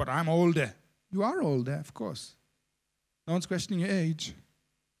 Say, but I'm older. You are older, of course. No one's questioning your age.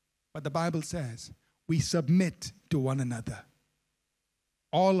 But the Bible says we submit to one another.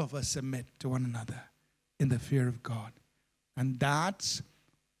 All of us submit to one another in the fear of God. And that's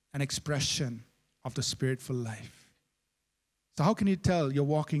an expression of the Spirit-filled life. So how can you tell you're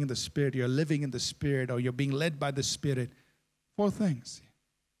walking in the Spirit, you're living in the Spirit, or you're being led by the Spirit? 4 things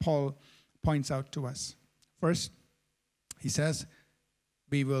Paul points out to us. First, he says,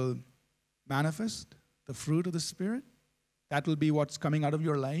 we will manifest the fruit of the Spirit. That will be what's coming out of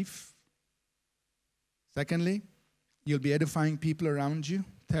your life. Secondly, you'll be edifying people around you.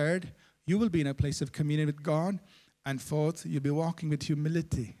 Third, you will be in a place of communion with God. And fourth, you'll be walking with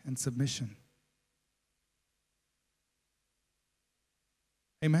humility and submission.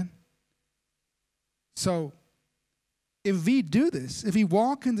 Amen? So, if we do this, if we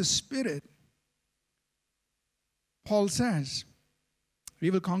walk in the Spirit, Paul says, we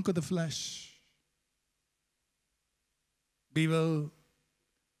will conquer the flesh. We will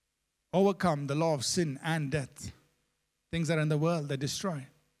overcome the law of sin and death. Things that are in the world that destroy.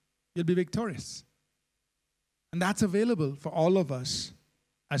 You'll be victorious. And that's available for all of us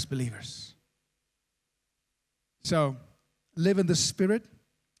as believers. So, live in the Spirit.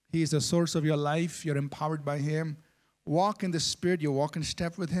 He is the source of your life. You're empowered by Him. Walk in the Spirit. You walk in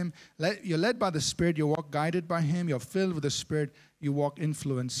step with Him. You're led by the Spirit. You walk guided by Him. You're filled with the Spirit. You walk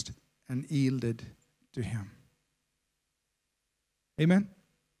influenced and yielded to Him. Amen?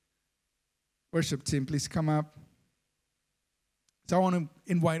 Worship team, please come up. So I want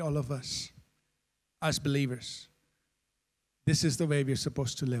to invite all of us as believers. This is the way we're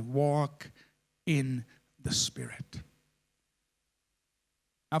supposed to live. Walk in the Spirit.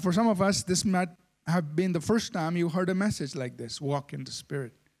 Now, for some of us, this might have been the first time you heard a message like this, walk in the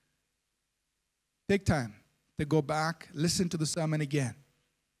Spirit. Take time to go back, listen to the sermon again.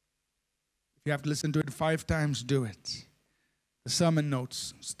 If you have to listen to it 5 times, do it. The sermon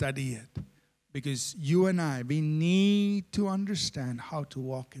notes, study it. Because you and I, we need to understand how to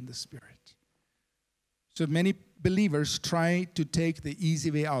walk in the Spirit. So many believers try to take the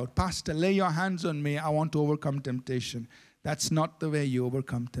easy way out. Pastor, lay your hands on me. I want to overcome temptation. That's not the way you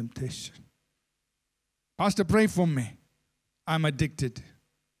overcome temptation. Pastor, pray for me. I'm addicted.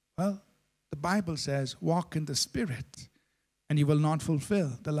 Well, the Bible says, walk in the Spirit, and you will not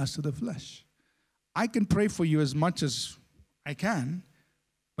fulfill the lust of the flesh. I can pray for you as much as I can,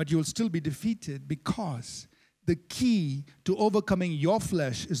 but you will still be defeated because the key to overcoming your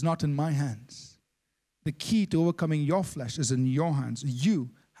flesh is not in my hands. The key to overcoming your flesh is in your hands.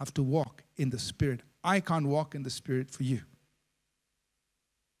 You have to walk in the Spirit. I can't walk in the Spirit for you.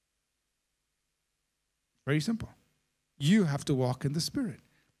 Very simple. You have to walk in the Spirit,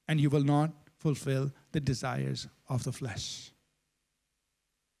 and you will not fulfill the desires of the flesh.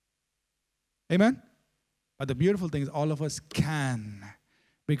 Amen? But the beautiful thing is all of us can,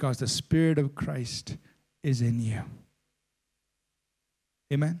 because the Spirit of Christ is in you.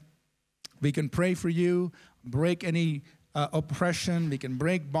 Amen? We can pray for you, break any oppression, we can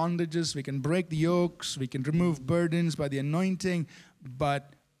break bondages, we can break the yokes, we can remove burdens by the anointing,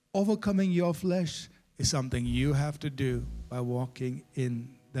 but overcoming your flesh is something you have to do by walking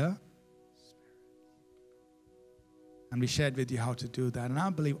in the Spirit. And we shared with you how to do that. And I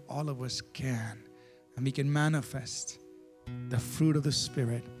believe all of us can. And we can manifest the fruit of the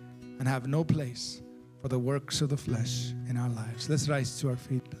Spirit and have no place for the works of the flesh in our lives. Let's rise to our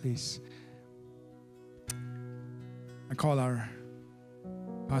feet, please. I call our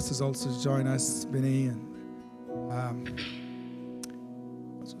pastors also to join us, Vinny and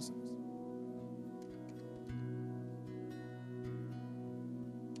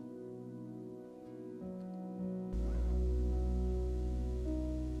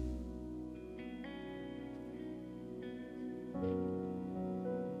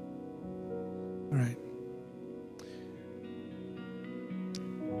all right.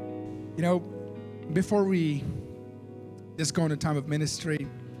 You know, before we just go into time of ministry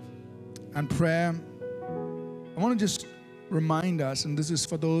and prayer, I want to just remind us, and this is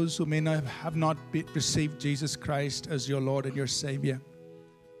for those who may not have received Jesus Christ as your Lord and your Savior.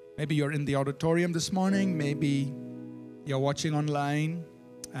 Maybe you're in the auditorium this morning, maybe you're watching online,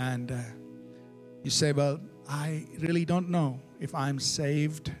 and you say, well, I really don't know if I'm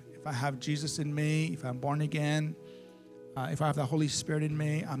saved, if I have Jesus in me, if I'm born again, if I have the Holy Spirit in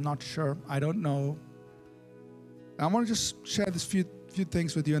me. I'm not sure. I don't know. I want to just share this few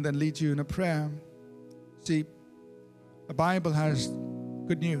things with you and then lead you in a prayer. See, the Bible has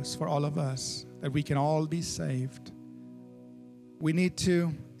good news for all of us, that we can all be saved. We need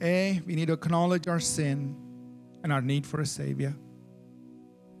to acknowledge our sin and our need for a Savior.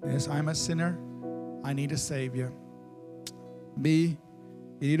 Yes, I'm a sinner. I need a Savior. B,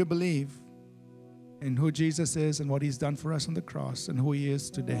 we need to believe in who Jesus is and what He's done for us on the cross and who He is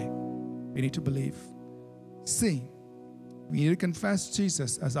today. We need to believe. C, we need to confess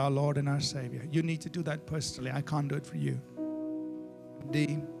Jesus as our Lord and our Savior. You need to do that personally. I can't do it for you.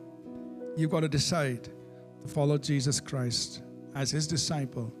 D, you've got to decide to follow Jesus Christ as His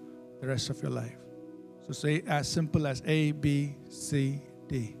disciple the rest of your life. So say as simple as A, B, C,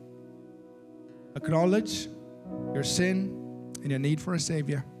 D. Acknowledge your sin and your need for a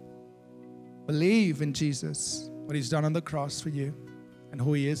Savior. Believe in Jesus, what He's done on the cross for you and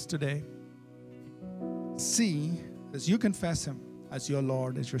who He is today. C, as you confess Him as your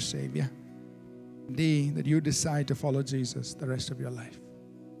Lord, as your Savior. D, that you decide to follow Jesus the rest of your life.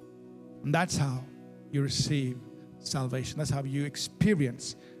 And that's how you receive salvation. That's how you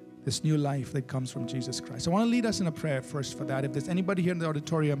experience this new life that comes from Jesus Christ. I want to lead us in a prayer first for that. If there's anybody here in the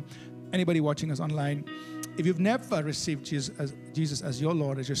auditorium, anybody watching us online, if you've never received Jesus as your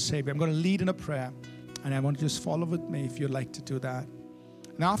Lord, as your Savior, I'm going to lead in a prayer, and I want you to just follow with me if you'd like to do that.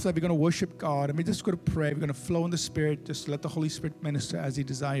 And after that, we're going to worship God, and we're just going to pray. We're going to flow in the Spirit, just let the Holy Spirit minister as He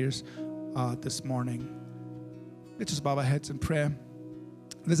desires this morning. Let's just bow our heads in prayer.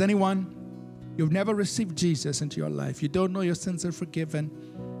 If there's anyone, you've never received Jesus into your life, you don't know your sins are forgiven,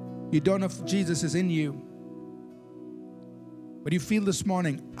 you don't know if Jesus is in you, but you feel this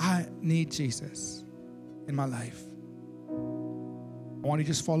morning, I need Jesus in my life. I want you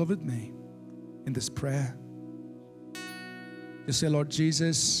to just follow with me in this prayer. Just say, Lord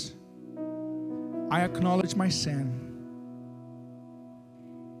Jesus, I acknowledge my sin.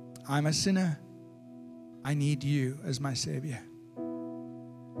 I'm a sinner. I need you as my Savior.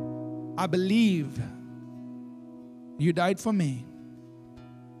 I believe you died for me.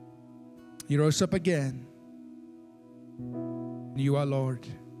 You rose up again. You are Lord.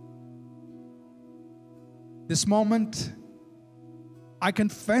 This moment, I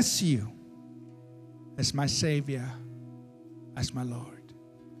confess you as my Savior, as my Lord.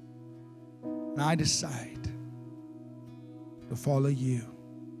 And I decide to follow you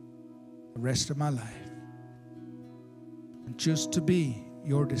the rest of my life and choose to be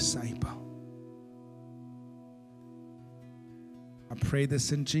your disciple. I pray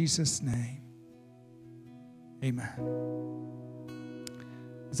this in Jesus' name. Amen.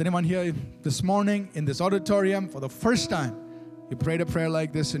 Is anyone here this morning in this auditorium for the first time you prayed a prayer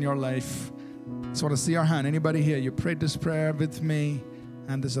like this in your life? I just want to see your hand. Anybody here, you prayed this prayer with me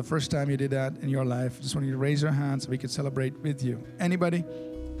and this is the first time you did that in your life? I just want you to raise your hand so we can celebrate with you. Anybody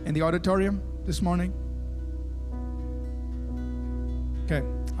in the auditorium this morning? Okay,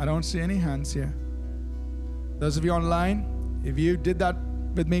 I don't see any hands here. Those of you online, if you did that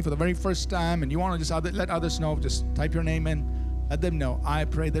with me for the very first time and you want to just let others know, just type your name in. Let them know, I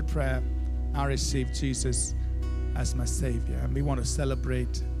prayed that prayer. I received Jesus as my Savior. And we want to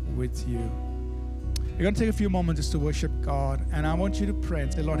celebrate with you. We're going to take a few moments just to worship God. And I want you to pray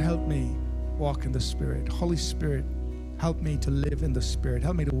and say, Lord, help me walk in the Spirit. Holy Spirit, help me to live in the Spirit.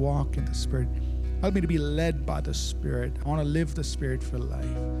 Help me to walk in the Spirit. Help me to be led by the Spirit. I want to live the Spirit-filled life.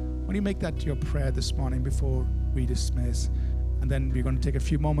 I want When you make that your prayer this morning before we dismiss, and then we're going to take a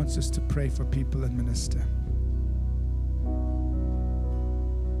few moments just to pray for people and minister.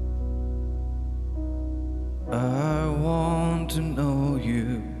 I want to know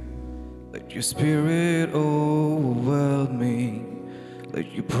you. Let your spirit overwhelm me. Let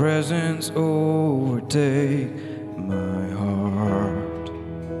your presence overtake my heart.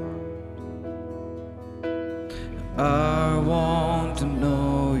 I want to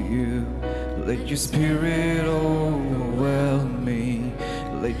know you. Let your spirit overwhelm me.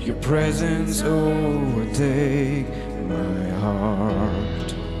 Let your presence overtake my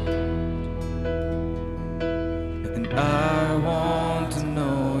heart. And I want to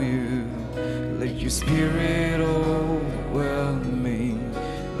know you. Let your spirit overwhelm me.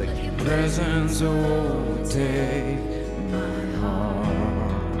 Let your presence overtake my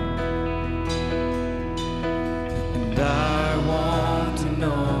heart. And I want to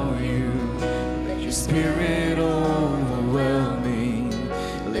know you. Let your spirit overwhelm me.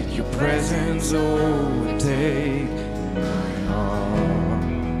 Let your presence overtake my heart.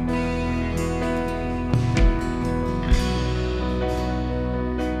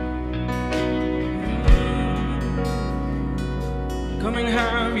 Come and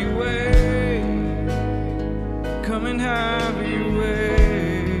have your way. Come and have your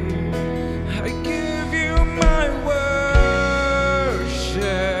way. I give you my worship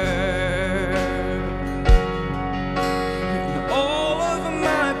and all of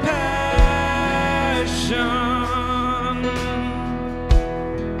my passion.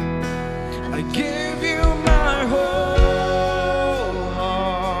 I give you my whole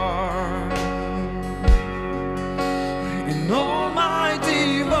heart and all my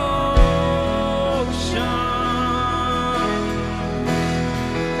devotion.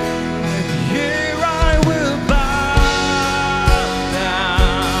 And here I will bow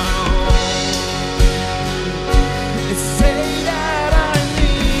down and say that I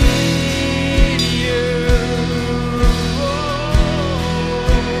need you.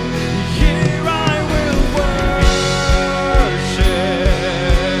 Here I will worship.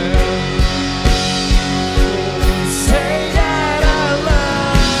 Say that I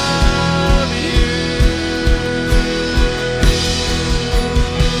love you.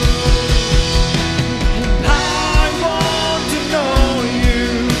 I want to know you.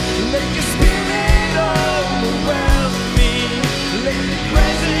 Let your spirit overwhelm me. Let your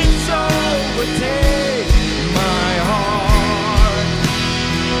presence overtake my heart.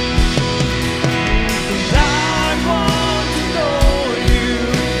 And I want to know you.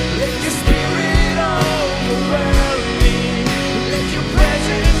 Let your spirit overwhelm me. Let your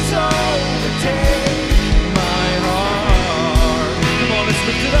presence overtake my heart. Come on, let's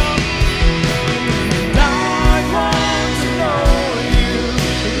lift it up. And I want to know you.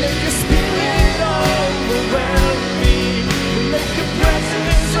 Let your spirit overwhelm me. Let your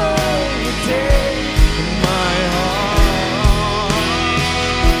presence overtake my heart.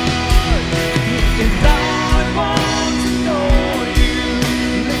 And I want to know you.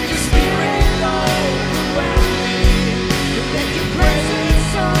 Let your spirit overwhelm me. Let your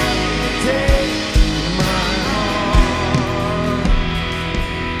presence overtake my heart.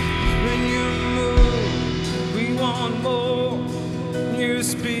 When you move, we want more. When you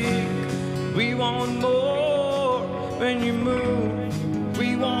speak, we want more. When you move,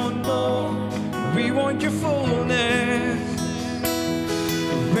 we want more. We want your fullness.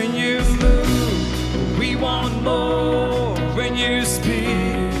 When you move, we want more. When you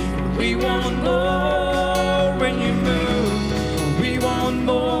speak, we want more. When you move, we want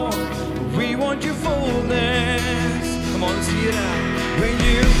more. We want your fullness. Come on, let's see it out. When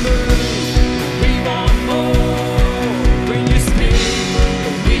you move, we want more. When you speak,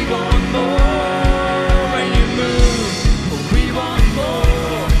 we want more. When you move, we want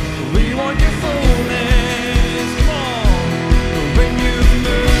more. We want your fullness. Come on. When you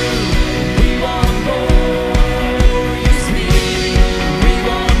move, we want more. You speak, we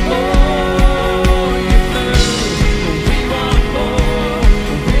want more. You move, we want more.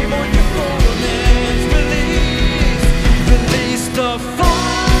 We want your fullness. Release the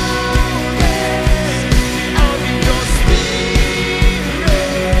fullness of your spirit.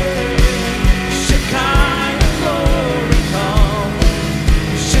 Shekinah glory come.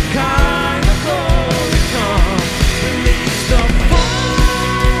 Shekinah glory come. Release the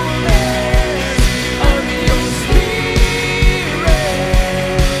fullness of your spirit.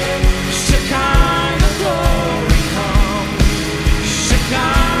 Shekinah glory come.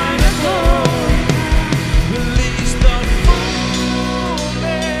 Shekinah glory. Release the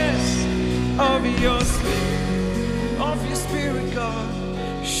fullness of your spirit, God.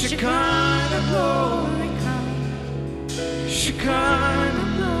 Shekinah Shekinah glory come, Shekinah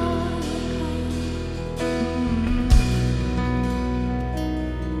glory come.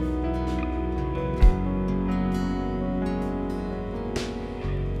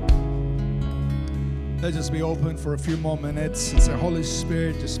 Let's just be open for a few more minutes. It's the Holy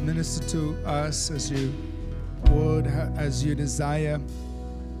Spirit just minister to us as you would, as you desire.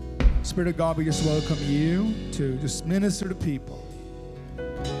 Spirit of God, we just welcome you to just minister to people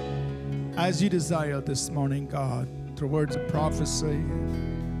as you desire this morning, God, through words of prophecy,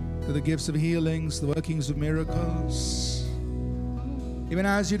 through the gifts of healings, the workings of miracles. Even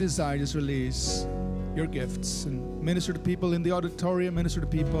as you desire, just release your gifts and minister to people in the auditorium, minister to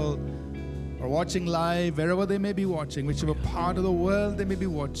people or watching live, wherever they may be watching, whichever part of the world they may be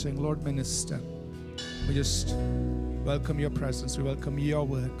watching. Lord, minister. We just welcome your presence. We welcome your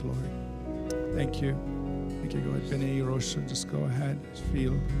word, glory. Thank you. Thank you. Go ahead, Benny, Roshan, just go ahead. Just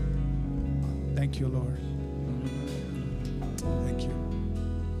feel. Thank you, Lord. Thank you.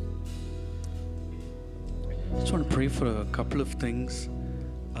 I just want to pray for a couple of things.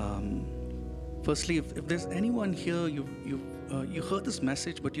 Firstly, if there's anyone here, you heard this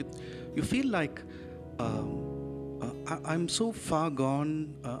message, but you feel like I'm so far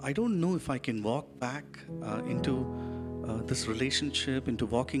gone. I don't know if I can walk back into this relationship, into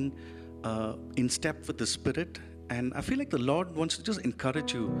walking in step with the Spirit. And I feel like the Lord wants to just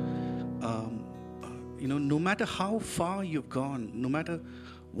encourage you. No matter how far you've gone, no matter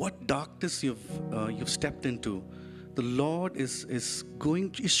what darkness you've stepped into, the Lord is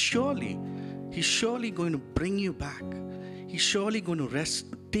surely going to bring you back. He's surely going to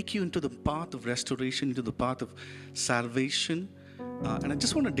take you into the path of restoration, into the path of salvation. And I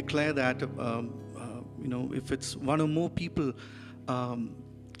just want to declare that, if it's one or more people,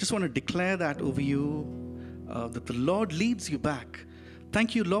 just want to declare that over you, that the Lord leads you back.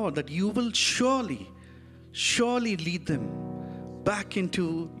 Thank you, Lord, that you will surely lead them back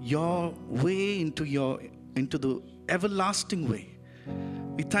into your way, into the everlasting way.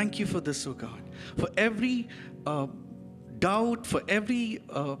 We thank you for this, oh God, for every doubt, for every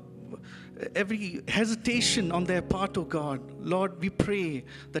hesitation on their part, oh God. Lord, we pray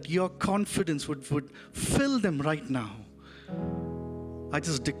that your confidence would fill them right now. I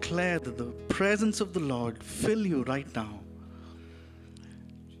just declare that the presence of the Lord fill you right now.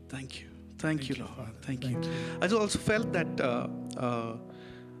 Thank you. Thank you, Lord. Father. Thank you. I also felt that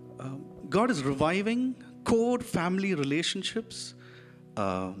God is reviving core family relationships,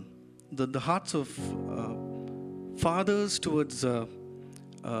 the hearts of fathers towards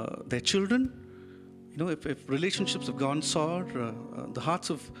their children. If relationships have gone sour, the hearts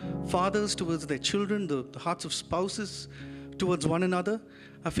of fathers towards their children, the hearts of spouses towards one another.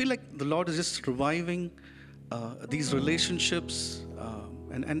 I feel like the Lord is just reviving these relationships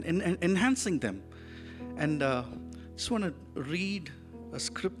and enhancing them. And just want to read a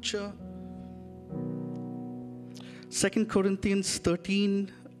scripture. 2 Corinthians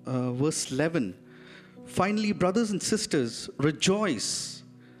 13, verse 11. Finally, brothers and sisters, rejoice,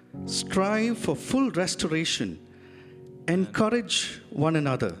 strive for full restoration, encourage one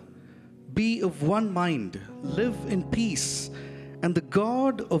another, be of one mind, live in peace, and the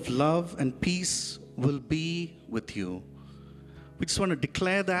God of love and peace will be with you. We just want to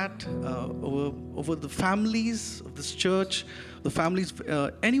declare that over the families of this church, the families,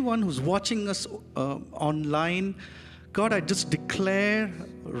 anyone who's watching us online. God, I just declare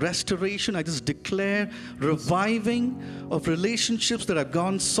restoration. I just declare reviving of relationships that have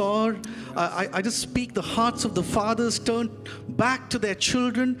gone sour. I just speak the hearts of the fathers turn back to their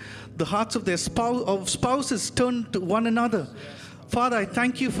children. The hearts of their spouses turn to one another. Father, I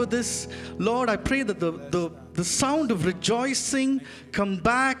thank you for this. Lord, I pray that the sound of rejoicing come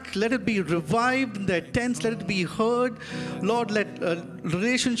back. Let it be revived in their tents. Let it be heard. Lord, let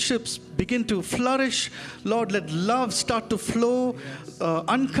relationships begin to flourish. Lord, let love start to flow.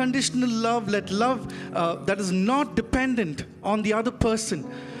 Unconditional love. Let love that is not dependent on the other person,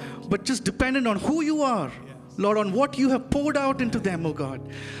 but just dependent on who you are. Lord, on what you have poured out into them, oh God.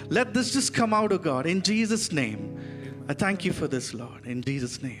 Let this just come out, oh God, in Jesus' name. I thank you for this, Lord, in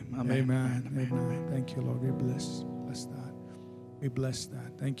Jesus' name. Amen. Amen. Amen. Thank you, Lord. We bless that. We bless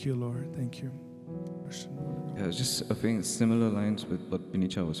that. Thank you, Lord. Thank you. Yeah, just I think similar lines with what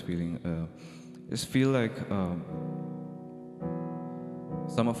Binicha was feeling. Just feel like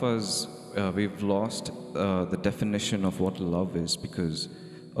some of us, we've lost the definition of what love is because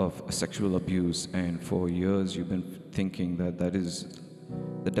of sexual abuse, and for years you've been thinking that that is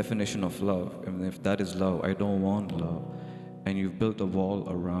the definition of love. I mean, if that is love, I don't want love. And you've built a wall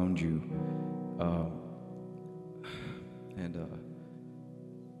around you.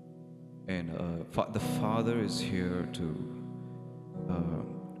 And the Father is here to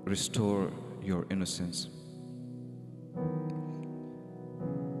restore your innocence.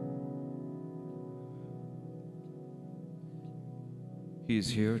 He is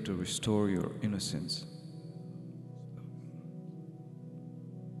here to restore your innocence.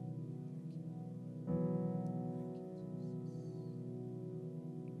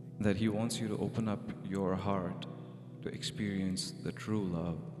 That He wants you to open up your heart to experience the true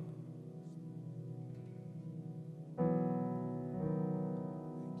love.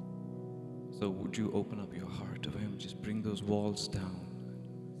 So would you open up your heart to Him? Just bring those walls down.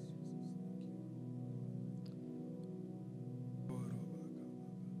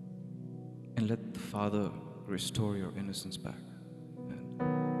 And let the Father restore your innocence back.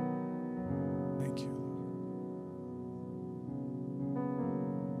 Thank you.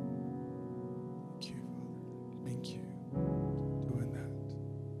 Thank you, Father. Thank you for doing that.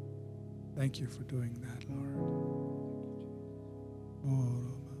 Thank you for doing that, Lord. Oh,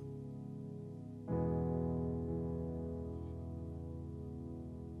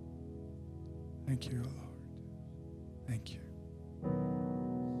 thank you, Lord. Thank you.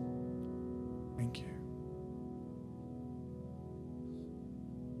 Thank you.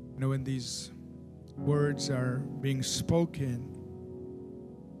 You know, when these words are being spoken,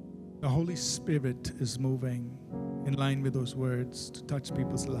 the Holy Spirit is moving in line with those words to touch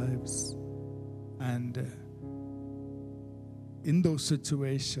people's lives. And in those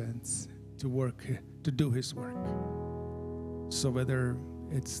situations, to work, to do His work. So whether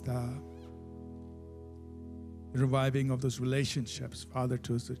it's the reviving of those relationships, father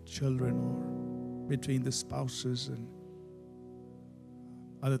to the children, or between the spouses, and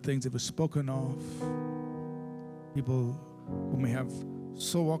other things that were spoken of, people who may have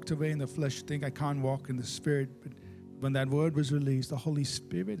so walked away in the flesh think, I can't walk in the Spirit. But when that word was released, the Holy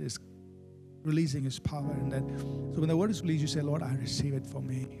Spirit is releasing His power. And that, so when the word is released, you say, Lord, I receive it for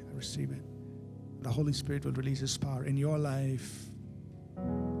me. I receive it. The Holy Spirit will release His power in your life.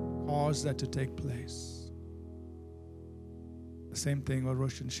 Cause that to take place. The same thing what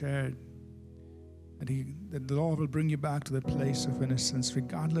Roshan shared. That the Lord will bring you back to that place of innocence,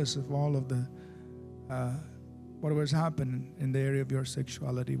 regardless of all of the whatever has happened in the area of your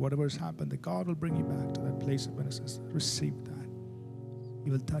sexuality, whatever has happened, that God will bring you back to that place of innocence. Receive that.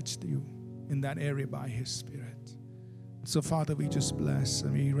 He will touch you in that area by His Spirit. So, Father, we just bless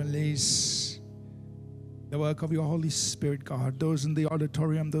and we release the work of your Holy Spirit, God. Those in the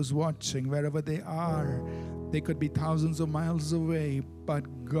auditorium, those watching, wherever they are, they could be thousands of miles away,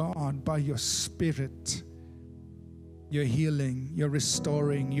 but God, by your Spirit, you're healing, you're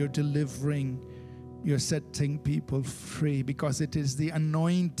restoring, you're delivering, you're setting people free, because it is the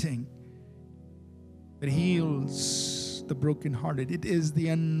anointing that heals the brokenhearted. It is the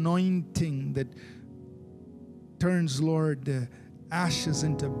anointing that turns, Lord, the ashes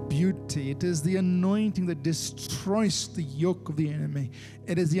into beauty. It is the anointing that destroys the yoke of the enemy.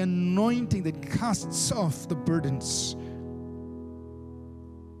 It is the anointing that casts off the burdens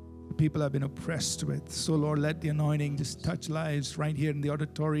people have been oppressed with. So, Lord, let the anointing just touch lives right here in the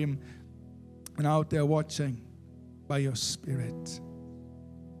auditorium and out there watching by your Spirit.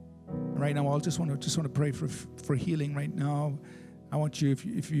 Right now, I just want to pray for healing right now. I want you,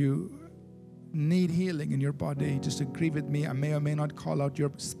 if you need healing in your body, just agree with me. I may or may not call out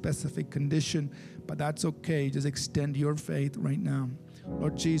your specific condition, but that's okay. Just extend your faith right now.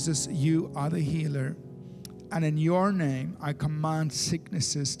 Lord Jesus, you are the healer. And in your name, I command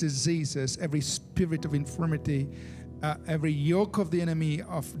sicknesses, diseases, every spirit of infirmity, every yoke of the enemy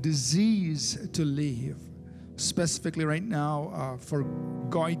of disease to leave. Specifically right now for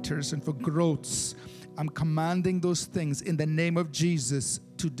goiters and for growths, I'm commanding those things in the name of Jesus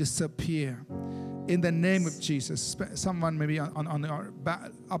to disappear. In the name of Jesus. Someone maybe on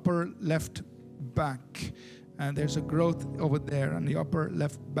the upper left back, and there's a growth over there on the upper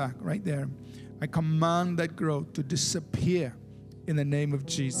left back, right there. I command that growth to disappear in the name of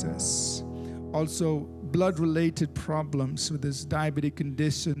Jesus. Also, blood-related problems with this diabetic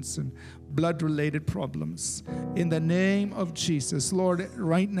conditions and blood-related problems. In the name of Jesus, Lord,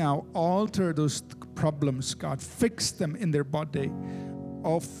 right now, alter those problems, God. Fix them in their body.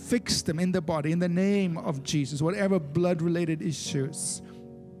 Or fix them in the body in the name of Jesus. Whatever blood-related issues,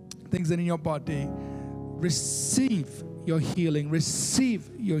 things that in your body, receive your healing. Receive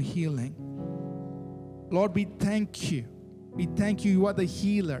your healing. Lord, we thank you. We thank you. You are the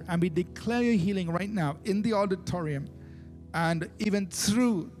healer. And we declare your healing right now in the auditorium and even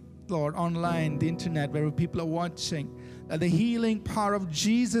through, Lord, online, the internet, where people are watching. That the healing power of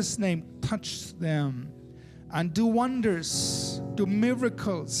Jesus' name touch them and do wonders do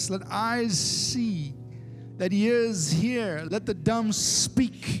miracles. Let eyes see. Let ears hear. Let the dumb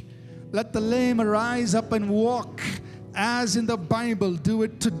speak. Let the lame arise up and walk. As in the Bible, do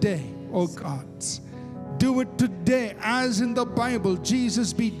it today, oh God. Do it today, as in the Bible.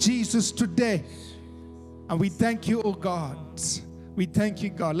 Jesus be Jesus today. And we thank you, oh God. We thank you,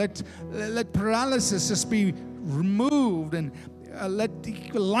 God. Let paralysis just be removed, and let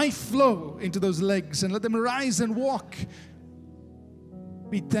life flow into those legs, and let them rise and walk.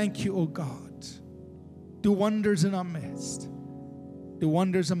 We thank you, oh God. Do wonders in our midst. Do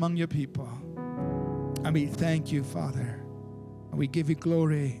wonders among your people. And we thank you, Father. And we give you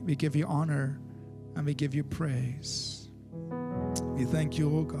glory, we give you honor, and we give you praise. We thank you,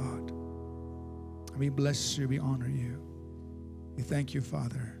 oh God. And we bless you, we honor you. We thank you,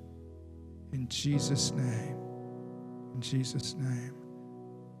 Father. In Jesus' name. In Jesus' name.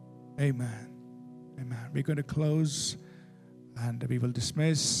 Amen. Amen. We're going to close and we will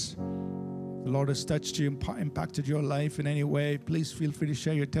dismiss. If the Lord has touched you, impacted your life in any way, please feel free to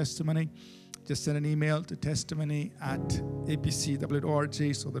share your testimony. Just send an email to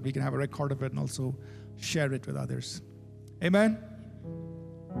testimony@apc.org so that we can have a record of it and also share it with others. Amen?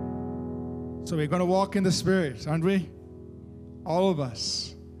 So we're going to walk in the Spirit, aren't we? All of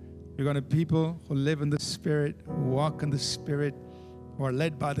us. We're going to be people who live in the Spirit, who walk in the Spirit, who are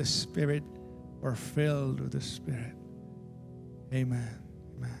led by the Spirit, who are filled with the Spirit. Amen.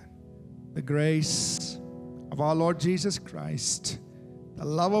 Amen. The grace of our Lord Jesus Christ, the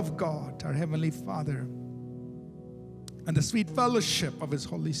love of God, our Heavenly Father, and the sweet fellowship of His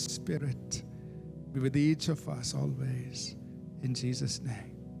Holy Spirit be with each of us always. In Jesus'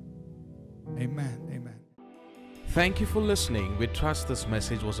 name. Amen. Amen. Thank you for listening. We trust this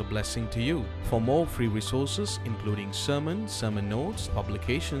message was a blessing to you. For more free resources, including sermons, sermon notes,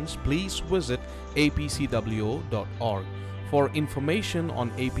 publications, please visit apcwo.org. For information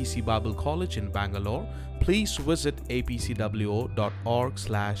on APC Bible College in Bangalore, please visit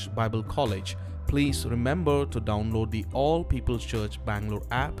apcwo.org/Bible College. Please remember to download the All People's Church Bangalore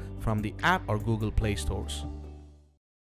app from the App or Google Play stores.